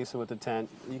can help Lisa with the tent.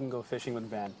 You can go fishing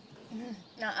with Ben.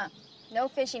 Uh-uh. No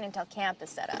fishing until camp is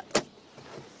set up.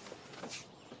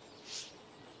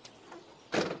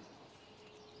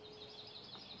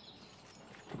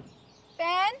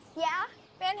 Ben? Yeah?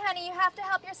 Ben, honey, you have to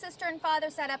help your sister and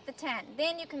father set up the tent.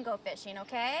 Then you can go fishing,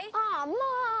 okay? Aw,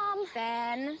 Mom!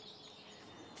 Ben?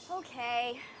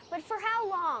 Okay, but for how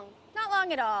long? Not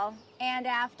long at all. And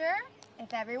after,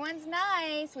 if everyone's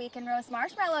nice, we can roast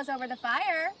marshmallows over the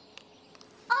fire.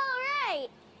 All right!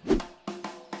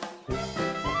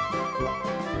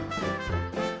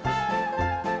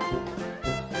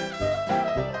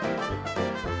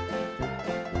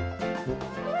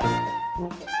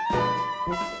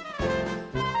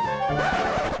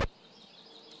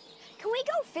 Can we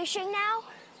go fishing now?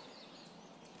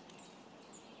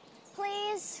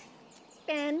 Please?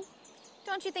 Ben,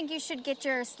 don't you think you should get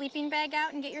your sleeping bag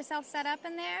out and get yourself set up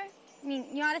in there? I mean,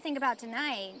 you ought to think about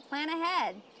tonight. Plan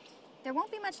ahead. There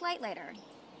won't be much light later.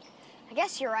 I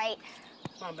guess you're right.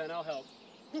 Come on, Ben, I'll help.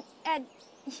 Ed,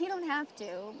 you don't have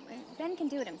to. Ben can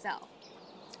do it himself.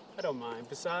 I don't mind.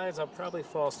 Besides, I'll probably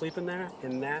fall asleep in there,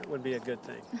 and that would be a good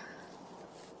thing.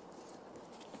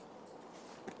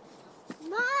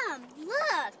 Mom,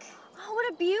 look! Oh,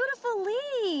 what a beautiful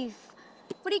leaf.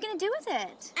 What are you going to do with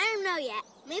it? I don't know yet.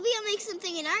 Maybe I'll make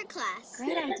something in art class.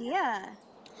 Great idea.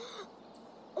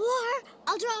 Or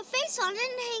I'll draw a face on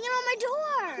it and hang it on my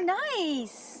door.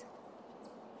 Nice.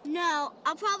 No,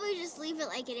 I'll probably just leave it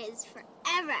like it is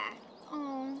forever.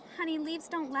 Oh, honey, leaves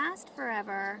don't last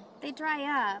forever. They dry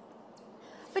up.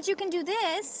 But you can do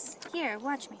this. Here,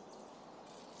 watch me.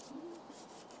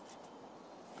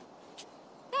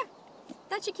 There.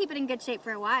 That should keep it in good shape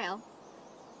for a while.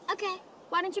 Okay.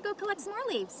 Why don't you go collect some more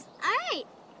leaves? All right.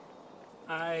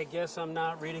 I guess I'm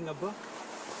not reading a book.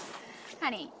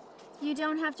 Honey, you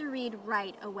don't have to read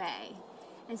right away.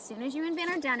 As soon as you and Ben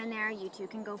are done in there, you two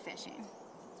can go fishing.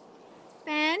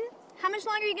 Ben, how much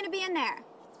longer are you going to be in there?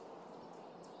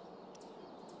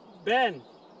 Ben!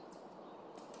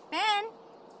 Ben?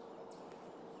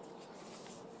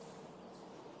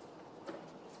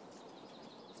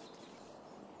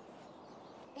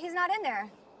 He's not in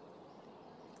there.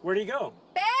 Where'd he go?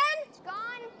 Ben?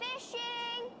 Gone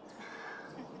fishing.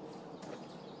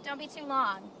 Don't be too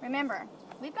long. Remember,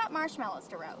 we've got marshmallows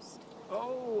to roast.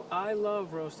 Oh, I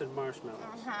love roasted marshmallows.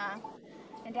 Uh-huh.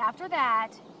 And after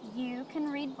that, you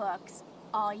can read books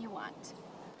all you want.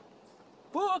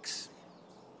 Books?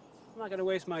 I'm not gonna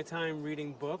waste my time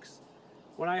reading books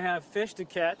when I have fish to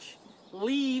catch,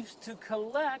 leaves to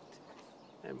collect,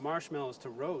 and marshmallows to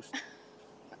roast.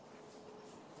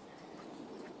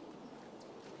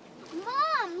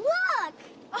 Mom, look!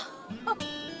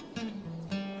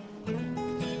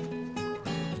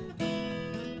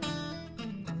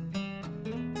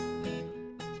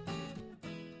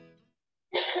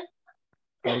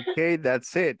 Okay,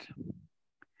 that's it.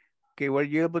 Okay, were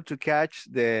you able to catch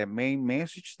the main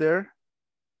message there?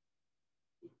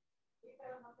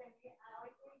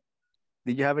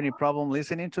 Did you have any problem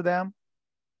listening to them?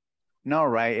 No,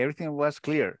 right? Everything was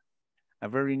clear. A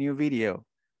very new video.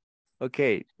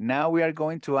 Okay, now we are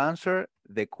going to answer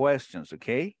the questions,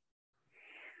 okay?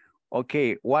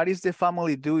 Okay, what is the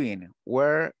family doing?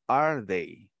 Where are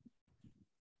they?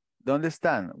 ¿Dónde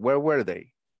están? Where were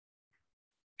they?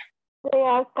 They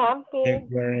are camping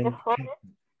in the forest.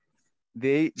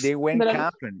 They went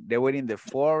camping. They were in the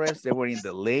forest. They were in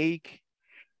the lake.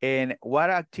 And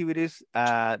what activities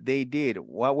they did?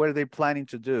 What were they planning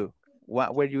to do?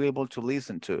 What were you able to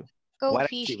listen to? Go what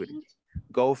fishing. Activity?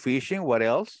 Go fishing. What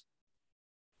else?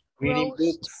 Reading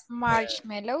books.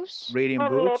 Marshmallows. Reading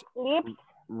books.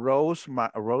 Roast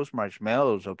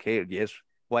marshmallows. Okay, yes.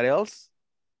 What else?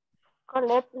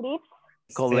 Collect leaves.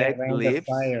 Collect leaves.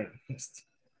 Fire.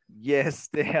 Yes,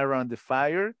 stay around the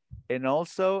fire. And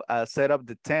also set up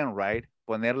the tent, right?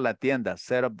 Poner la tienda,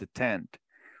 set up the tent.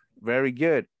 Very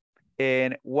good.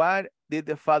 And what did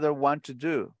the father want to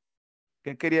do?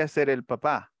 ¿Qué quería hacer el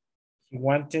papá? He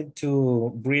wanted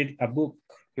to read a book.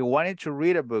 He wanted to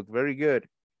read a book. Very good.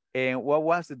 And what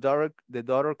was the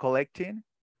daughter collecting?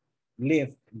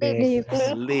 Leaves.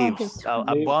 Leaves.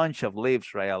 A bunch of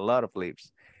leaves, right? A lot of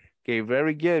leaves. Okay,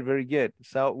 very good, very good.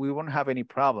 So we won't have any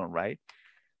problem, right?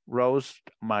 Roast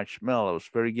marshmallows.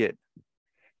 Very good.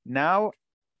 Now,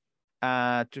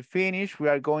 to finish, we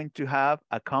are going to have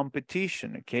a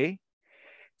competition, okay?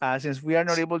 Since we are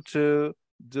not able to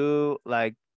do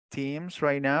like teams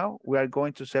right now, we are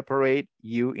going to separate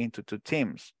you into 2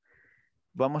 teams.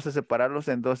 Vamos a separarlos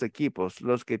en 2 equipos,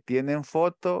 los que tienen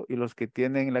foto y los que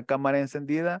tienen la cámara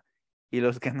encendida y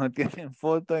los que no tienen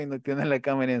foto y no tienen la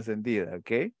cámara encendida,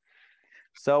 okay?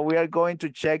 So we are going to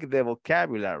check the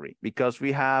vocabulary because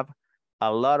we have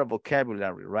a lot of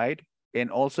vocabulary, right?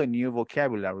 And also new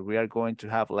vocabulary. We are going to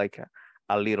have like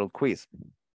a little quiz.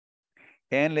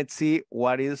 And let's see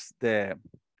what is the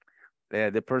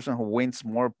person who wins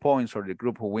more points or the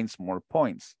group who wins more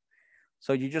points.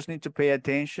 So you just need to pay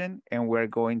attention and we're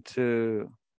going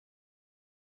to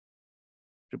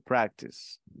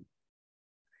practice.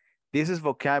 This is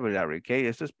vocabulary, okay?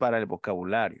 Esto es para el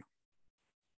vocabulario.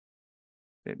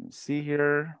 Let me see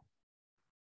here.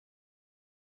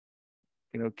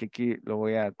 Creo que aquí lo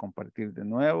voy a compartir de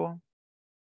nuevo.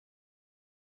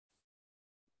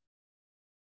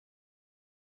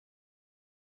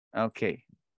 Okay.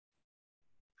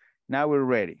 Now we're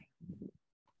ready.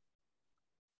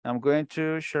 I'm going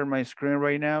to share my screen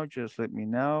right now. Just let me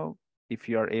know if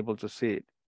you are able to see it.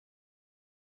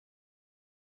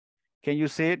 Can you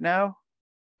see it now?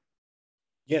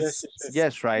 Yes.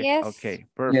 Yes, right? Yes. Okay,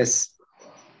 perfect. Yes.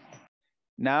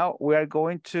 Now we are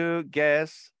going to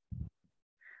guess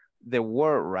the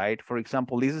word, right? For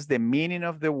example, this is the meaning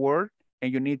of the word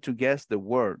and you need to guess the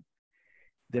word.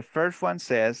 The first one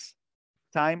says,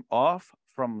 time off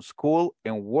from school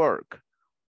and work.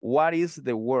 What is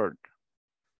the word?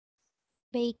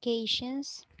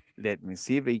 Vacations. Let me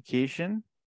see, vacation.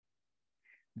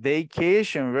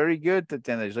 Vacation, very good,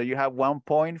 Tatiana. So you have 1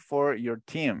 point for your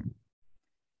team.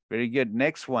 Very good,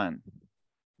 next one.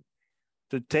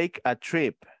 To take a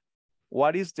trip.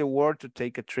 What is the word to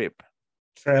take a trip?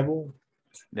 Travel.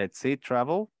 Let's see,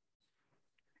 travel.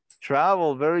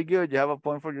 Travel, very good. You have a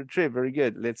point for your trip, very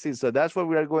good. Let's see, so that's what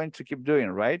we are going to keep doing,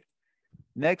 right?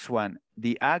 Next one,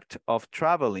 the act of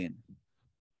traveling.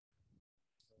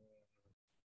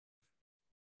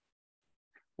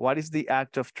 What is the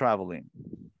act of traveling?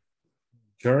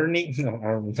 Journey,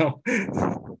 no.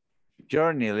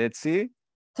 Journey, let's see.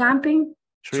 Camping.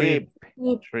 Trip,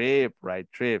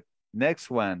 right, trip. Next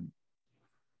one.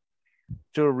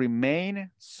 To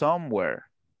remain somewhere.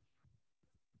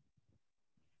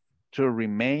 To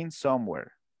remain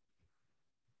somewhere.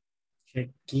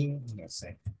 Checking, no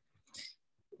sé.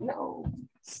 No.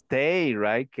 Stay,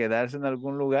 right? Quedarse en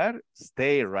algún lugar.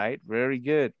 Stay, right? Very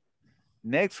good.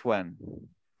 Next one.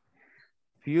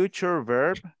 Future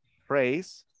verb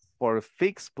phrase for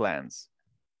fixed plans.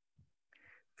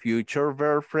 Future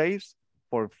verb phrase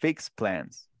for fixed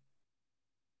plans?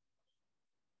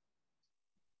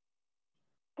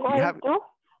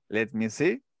 Let me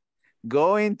see.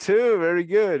 Going to, very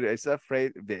good. It's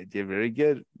afraid, very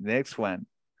good. Next one.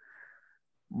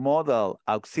 Modal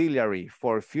auxiliary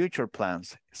for future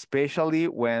plans, especially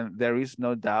when there is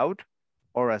no doubt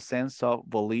or a sense of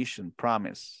volition,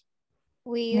 promise.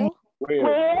 Will.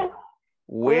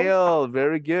 Will,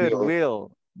 very good,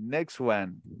 will. Next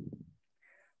one.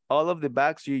 All of the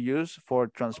bags you use for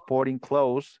transporting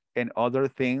clothes and other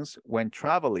things when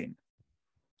traveling.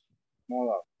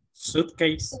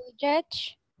 Suitcase.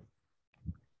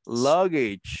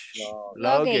 Luggage. No.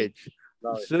 Luggage.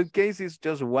 Suitcase is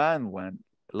just one.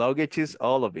 Luggage is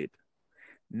all of it.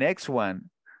 Next one.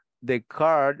 The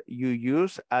card you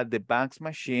use at the bank's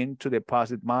machine to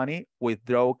deposit money,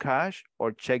 withdraw cash,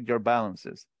 or check your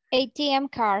balances.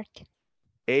 ATM card.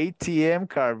 ATM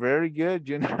card, very good.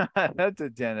 You know that,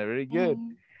 Tatiana, very good.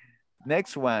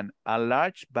 Next one, a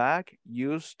large bag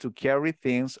used to carry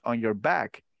things on your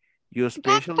back. You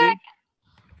especially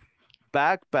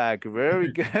backpack,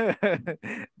 very good.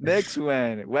 Next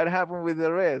one, what happened with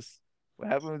the rest? What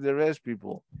happened with the rest,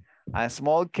 people? A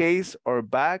small case or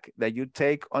bag that you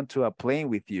take onto a plane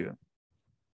with you.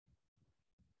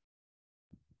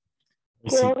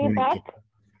 Carry bag.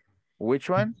 Which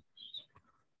one?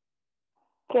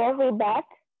 Carry bag.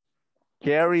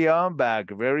 Carry on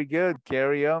bag, very good.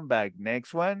 Carry on bag.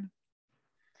 Next one.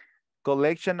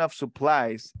 Collection of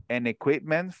supplies and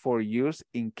equipment for use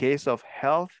in case of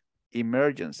health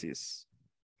emergencies.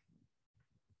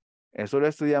 Eso lo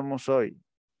estudiamos hoy,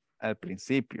 al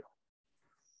principio.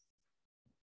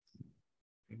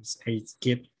 First aid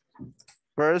kit.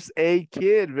 First aid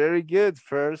kit, very good.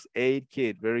 First aid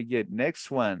kit, very good. Next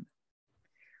one.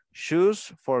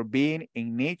 Shoes for being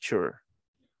in nature.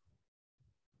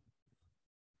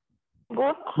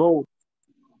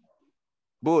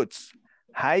 Boots.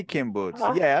 Hiking boots.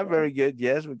 Yeah, very good.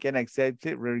 Yes, we can accept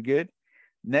it. Very good.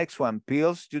 Next one.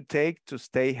 Pills you take to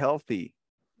stay healthy.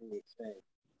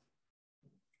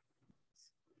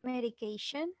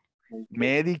 Medication.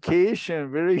 Medication.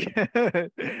 Very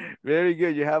good. Very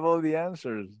good. You have all the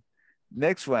answers.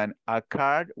 Next one. A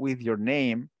card with your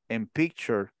name and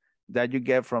picture that you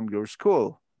get from your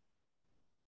school.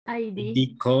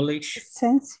 ID. College.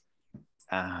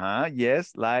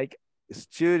 Yes, like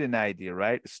student ID,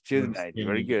 right? Student ID,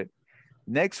 very good.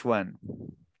 Next one.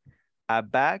 A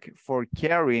bag for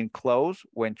carrying clothes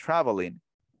when traveling.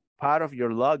 Part of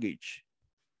your luggage.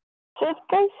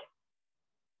 Suitcase.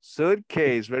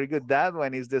 Suitcase, very good. That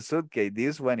one is the suitcase.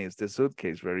 This one is the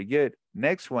suitcase, very good.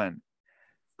 Next one.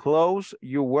 Clothes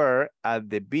you wear at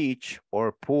the beach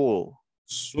or pool.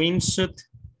 Swimsuit.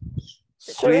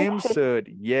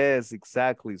 Swimsuit, yes,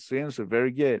 exactly. Swimsuit,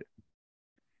 very good.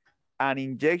 An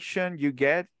injection you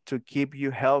get to keep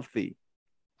you healthy.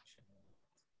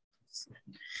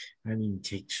 An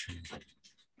injection.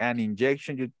 An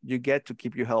injection you get to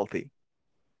keep you healthy.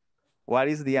 What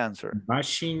is the answer?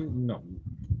 Vaccine, no.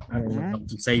 I don't know how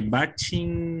to say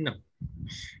vaccine, no.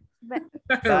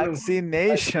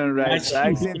 Vaccination, right?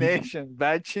 Vaccination.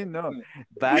 Vaccine, no.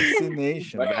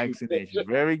 Vaccination. Vaccination.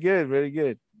 Very good, very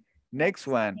good. Next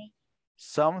one.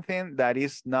 Something that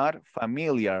is not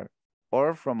familiar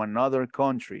or from another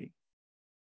country.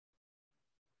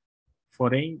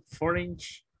 Foreign.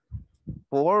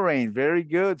 Foreign, very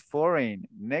good, foreign.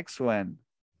 Next one.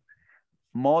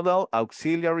 Modal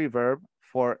auxiliary verb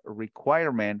for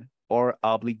requirement or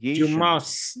obligation. You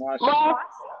must.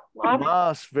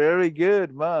 Must, very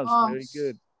good, must, very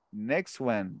good. Next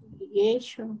one.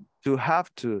 Obligation. To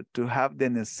have the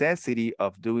necessity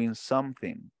of doing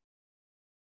something.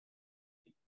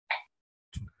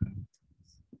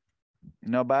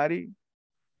 Nobody?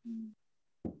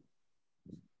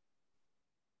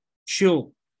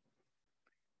 Should.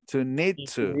 To need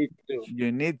to.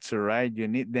 You need to, right? You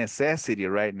need necessity,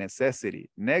 right? Necessity.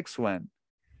 Next one.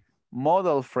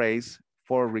 Modal phrase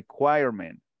for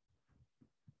requirement.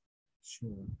 Sure.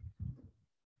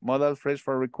 Modal phrase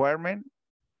for requirement.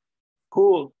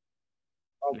 Cool.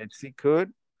 Let's see,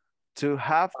 could. To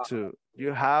have to.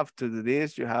 You have to do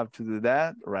this, you have to do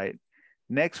that, right?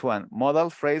 Next one. Modal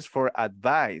phrase for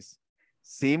advice.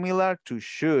 Similar to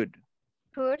should.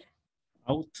 Could.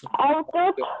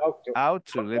 Out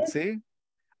to, let's see.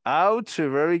 Out to,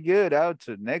 very good, out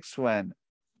to. Next one.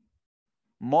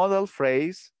 Modal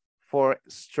phrase for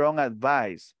strong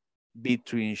advice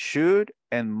between should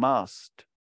and must.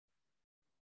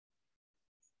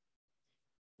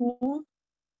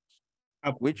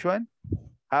 Which one?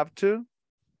 Have to?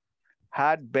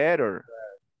 Had better.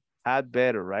 Had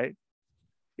better, right?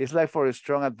 It's like for a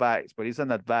strong advice, but it's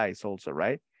an advice also,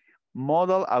 right?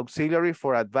 Modal auxiliary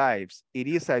for advice. It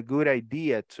is a good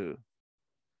idea to.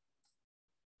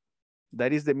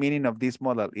 That is the meaning of this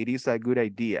modal. It is a good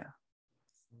idea.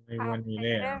 Buena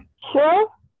idea. Should.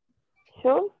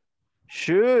 Should.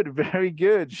 Should, very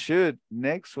good, should.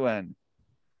 Next one.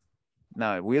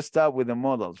 Now, we start with the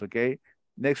modals, okay?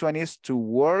 Next one is to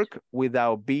work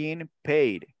without being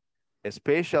paid,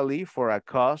 especially for a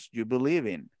cause you believe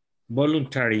in.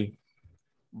 Voluntary.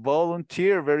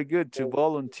 Volunteer, very good, to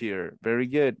volunteer, very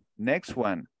good. Next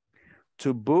one,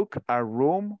 to book a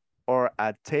room or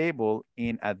a table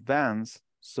in advance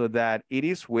so that it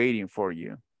is waiting for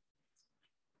you.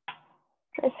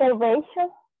 Reservation.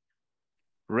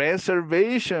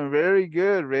 Reservation, very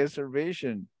good,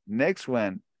 reservation. Next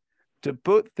one, to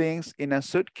put things in a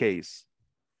suitcase.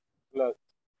 Closet.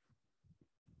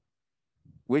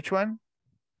 Which one?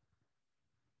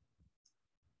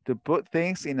 To put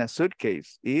things in a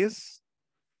suitcase is?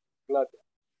 Closet.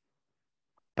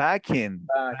 Packing,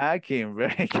 packing,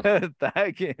 very good,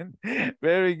 packing,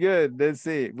 very good. Let's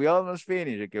see, we almost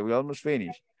finished, okay, we almost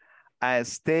finished. A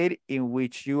state in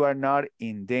which you are not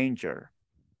in danger.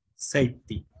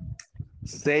 Safety.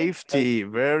 Safety,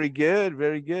 very good,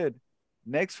 very good.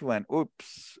 Next one,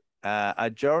 oops, a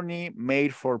journey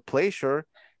made for pleasure,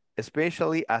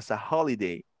 especially as a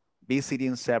holiday,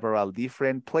 visiting several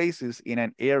different places in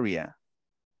an area.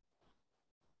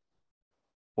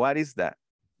 What is that?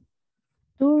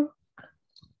 Tour.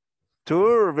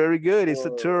 Tour, very good, it's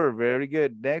a tour, very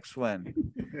good. Next one,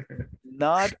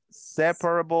 not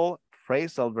separable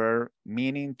phrasal verb,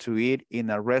 meaning to eat in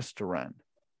a restaurant.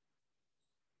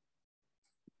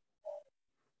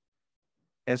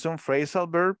 Es un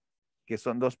phrasal verb, que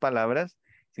son dos palabras,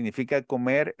 significa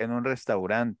comer en un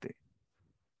restaurante.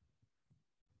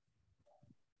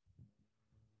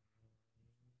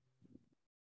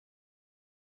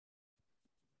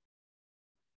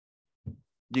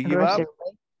 You give up?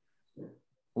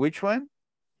 Which one?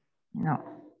 No.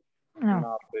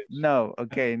 No. No,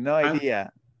 okay, no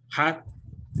idea. Hat.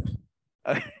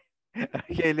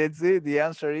 Okay, let's see. The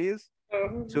answer is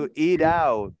to eat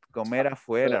out. Comer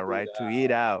afuera, right? To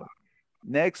eat out.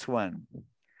 Next one.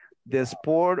 The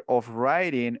sport of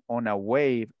riding on a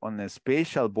wave on a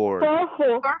spatial board.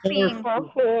 Surfing.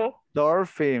 Surfing.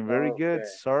 Surfing, very good,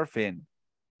 surfing.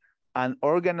 An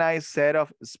organized set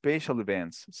of special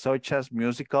events, such as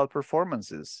musical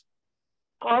performances.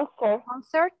 Concert.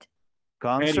 Concert.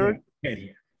 Concert.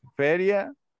 Feria.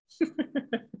 Feria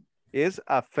is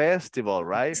a festival,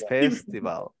 right?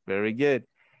 Festival, very good.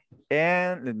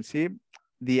 And let me see,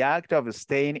 the act of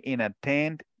staying in a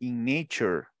tent in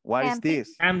nature. What is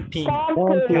this? Camping.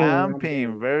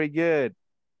 Camping, very good.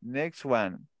 Next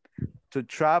one, to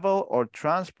travel or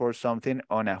transport something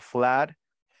on a flat,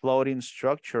 floating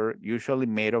structure, usually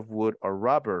made of wood or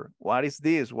rubber. What is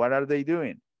this? What are they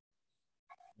doing?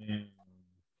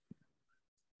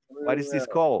 What is this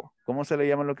called? ¿Cómo se le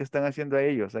llama lo que están haciendo a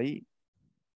ellos ahí?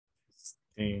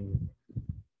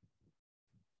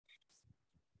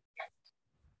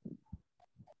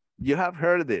 You have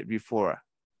heard it before.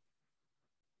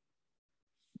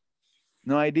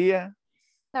 No idea?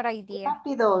 No idea.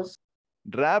 Rápidos.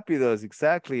 Rápidos,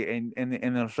 exactly.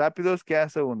 En los rápidos, ¿qué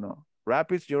hace uno?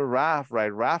 Rapids, you're raft,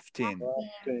 right? Rafting.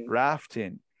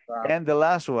 Rafting. And the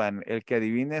last one, el que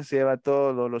adivine se lleva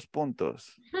todos los puntos.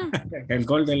 El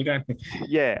gol del gane.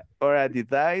 Yeah, or a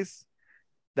device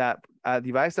that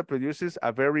produces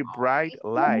a very bright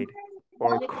light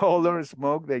or color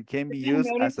smoke that can be used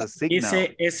as a signal.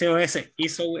 SOS.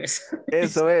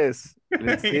 SOS.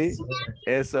 Let's see.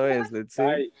 SOS. Let's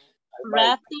see.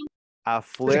 Rafting. A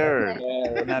flare.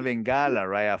 Una bengala,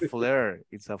 right? A flare.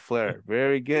 It's a flare.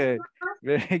 Very good.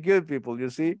 Very good, people.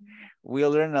 You see, we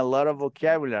learn a lot of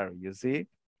vocabulary, you see.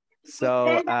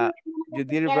 So you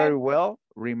did it very well.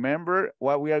 Remember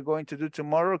what we are going to do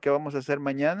tomorrow. ¿Qué vamos a hacer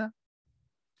mañana?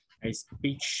 A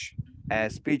speech. A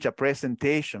speech, a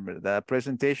presentation, ¿verdad? A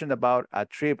presentation about a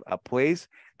trip, a place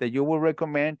that you will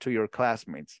recommend to your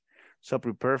classmates. So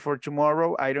prepare for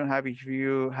tomorrow. I don't have, if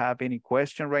you have any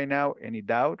question right now, any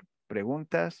doubt,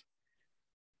 preguntas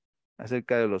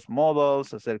acerca de los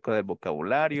modals, acerca del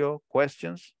vocabulario,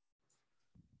 questions.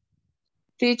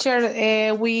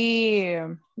 Teacher, we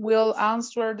will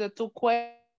answer the two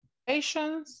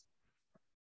questions.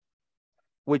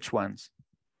 Which ones?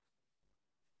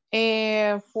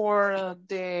 For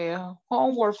the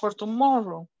homework for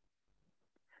tomorrow.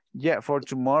 Yeah, for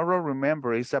tomorrow,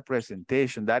 remember, it's a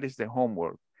presentation. That is the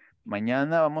homework.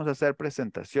 Mañana vamos a hacer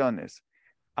presentaciones.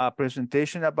 A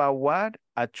presentation about what?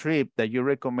 A trip that you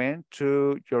recommend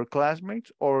to your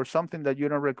classmates or something that you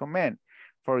don't recommend.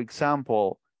 For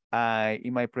example,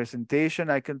 in my presentation,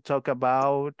 I can talk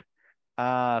about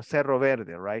Cerro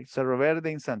Verde, right? Cerro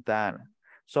Verde in Santa Ana.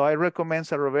 So I recommend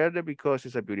Cerro Verde because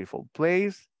it's a beautiful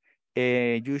place.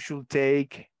 You should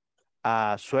take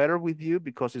a sweater with you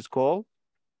because it's cold.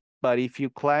 But if you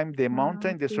climb the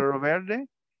mountain, the Cerro Verde,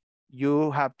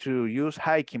 you have to use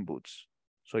hiking boots.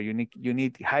 So you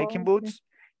need hiking boots,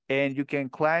 and you can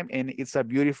climb, and it's a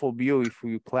beautiful view if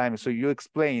you climb. So you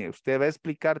explain, usted va a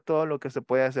explicar todo lo que se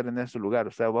puede hacer en ese lugar.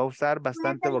 O sea, va a usar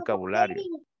bastante vocabulario.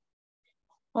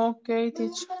 Okay,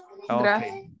 teacher.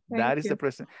 Okay, that is the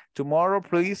present. Tomorrow,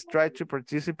 please try to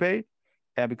participate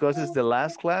because it's the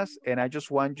last class, and I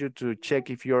just want you to check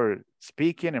if you're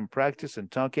speaking and practice and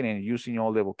talking and using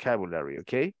all the vocabulary,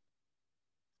 okay?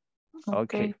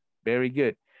 Okay, very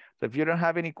good. So if you don't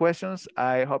have any questions,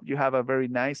 I hope you have a very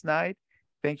nice night.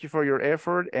 Thank you for your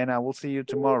effort, and I will see you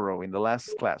tomorrow in the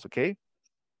last class, okay?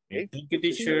 Okay. Thank you,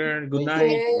 teacher. Good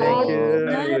night. Thank you.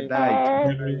 Good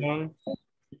night. Everyone.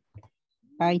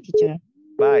 Bye, teacher.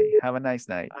 Bye. Have a nice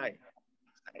night.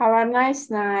 Have a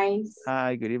nice night.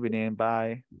 Hi, good evening.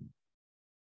 Bye.